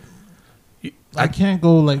shit, but I can't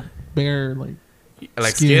go like bare, like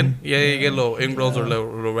like skin. skin. Yeah, you get little ingrowns or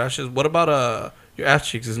little rashes. What about your ass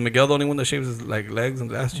cheeks? Is Miguel the only one that shaves his like legs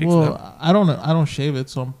and ass cheeks? well, I don't shave it,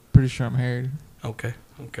 so I'm pretty sure I'm hairy. Okay.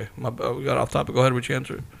 We got off topic. Go ahead with your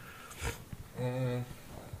answer. Mm,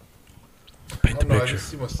 Paint I the don't know. I picture. just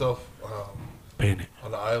see myself Paint it.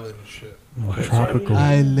 on the island and shit. Okay. Tropical.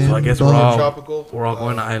 Island. So I guess dog. we're all Tropical.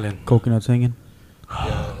 going to island. Coconuts hanging.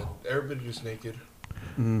 Yeah, everybody just naked.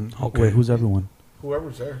 Okay. Wait, who's everyone?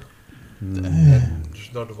 Whoever's there. Damn.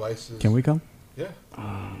 There's no devices. Can we come? Yeah.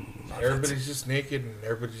 Everybody's just naked and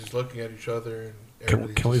everybody's just looking at each other. And Can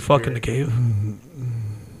everybody's we just fuck in the weird. cave?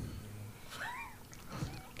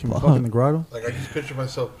 Can we Fuck. fuck in the grotto? Like, I just picture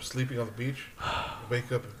myself sleeping on the beach,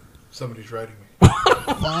 wake up and somebody's riding me.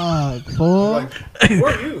 Fuck, fool. Like,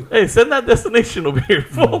 where are you? Hey, send that destination over here.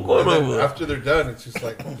 Fuck And going then over. after they're done, it's just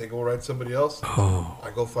like they go ride somebody else. Oh, I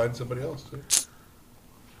go find somebody else. Too.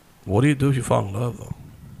 what do you do if you fall in love though?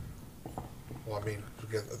 Well, I mean,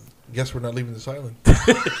 guess we're not leaving this island.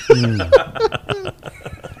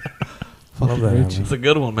 Fucking that, Richie. It's a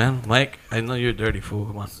good one, man. Mike, I know you're a dirty fool.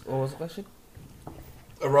 Come on, What was the question?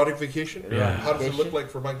 Erotic vacation? Yeah. How does it look Vacation? like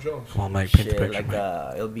for Mike Jones? come on, Mike. Paint the Shit, picture. like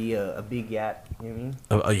Mike. it'll be a big yacht. You know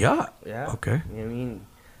what I mean? A yacht. Yeah. Okay. You know what I mean?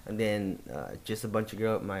 And then just a bunch of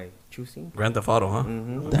girl at my choosing. Grand Theft Auto, huh?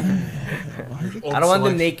 Hmm Own I don't want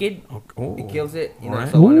them selection. naked. Okay. Oh. It kills it. You know,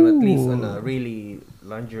 Alright. so I want them at least on a really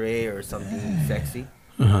lingerie or something sexy.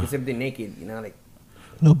 Uh-huh. Because if they're naked, you know, like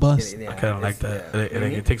No bust. I kind of like that.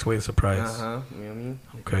 It takes away the surprise. Uh huh. You know what I mean?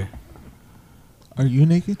 Okay. Are you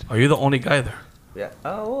naked? Are you the only guy there? Yeah.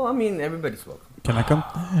 Oh, well, I mean, everybody's welcome. Can I come?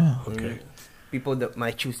 Yeah. Okay. People that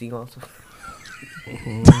my choosing also.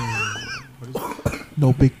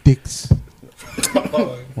 No big dicks.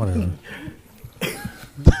 Whatever.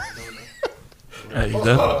 Hey, you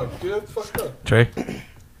done? Oh, dude, that's fucked up. Trey?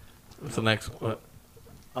 What's the next one?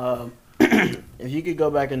 If you could go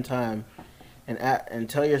back in time and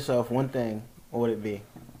tell yourself one thing, what would it be?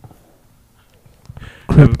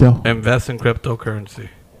 Crypto. Invest in cryptocurrency.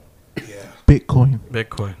 Yeah. Bitcoin.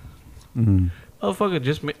 Bitcoin. Mm.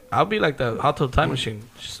 Motherfucker, I'll be like the Hot Tub Time Machine.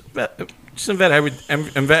 Just invent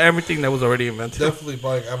everything that was already invented. Definitely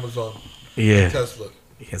buying Amazon, Yeah. Tesla.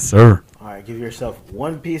 Yes, sir. All right, give yourself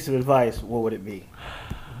one piece of advice. What would it be?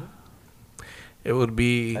 It would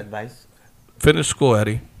be Advice? finish school,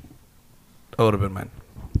 Eddie. That would have been mine.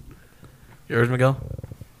 Yours, Miguel?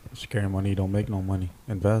 Scary money don't make no money.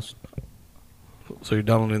 Invest. So you're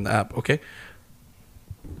downloading the app, okay?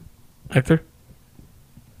 Hector?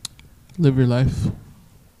 Live your life.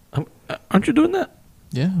 Aren't you doing that?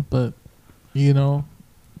 Yeah, but you know,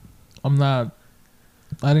 I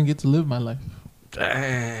didn't get to live my life.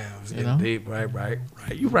 Damn, it's You getting know? deep. Right.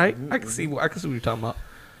 You right. I can see what you're talking about.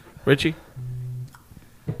 Richie?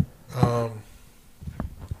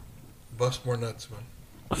 Bust more nuts, man.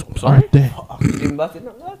 I'm sorry. Aren't they? You didn't bust it?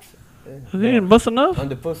 No, what? They didn't bust enough? On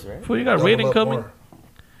the puss, right? Before you got Double rating up coming? more.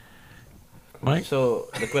 Mike? So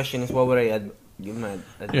the question is, what would I give my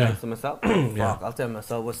advice Yeah. to myself? Yeah. Fuck, I'll tell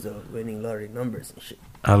myself what's the winning lottery numbers and shit.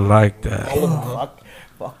 I like that. All of them, huh?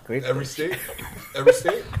 Fuck, great. Every state? Every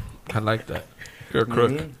state? I like that. You're a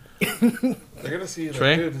crook. They're gonna see, like,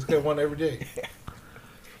 Trey? dude, this guy won every day.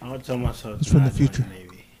 I would tell myself It's to from not the join future.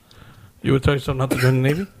 Navy. You would tell yourself not to join the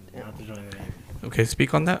Navy? Not to join the Navy. Okay,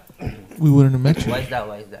 speak on that. We wouldn't have met you. Why is that?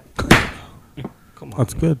 Why is that? Come on.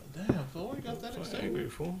 That's good. Damn, fool, you got that Don't stay angry,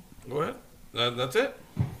 fool. Go ahead. That's it?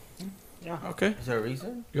 Yeah. Okay. Is there a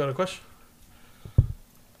reason? You got a question?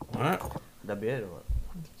 All right. That be it or what?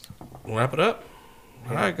 We'll wrap it up.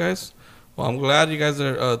 All right, guys. Well, I'm glad you guys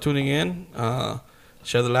are tuning in.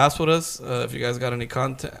 Share the laughs with us. If you guys got any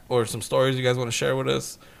content or some stories you guys want to share with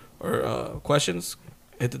us or questions,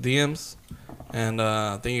 hit the DMs. And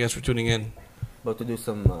thank you guys for tuning in. About to do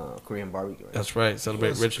some Korean barbecue. Right? That's right. Celebrate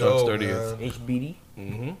Let's Rich go, Dog's 30th. man. HBD.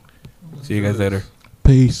 Mm-hmm. See you guys later.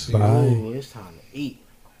 Peace. Ooh, it's time to eat.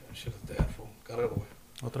 Shit is dead, fool. Got it away.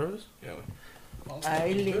 ¿Otra vez? Yeah.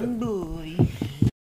 Island booty.